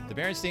ahead, the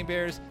Berenstain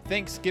Bears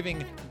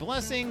Thanksgiving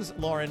Blessings.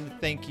 Lauren,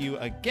 thank you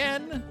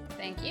again.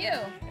 Thank you.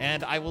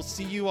 And I will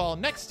see you all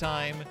next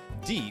time,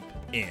 deep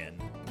in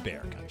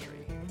Bear Country.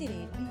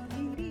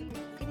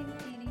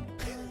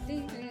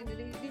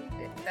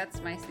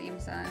 That's my theme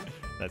song.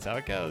 That's how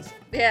it goes.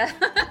 Yeah.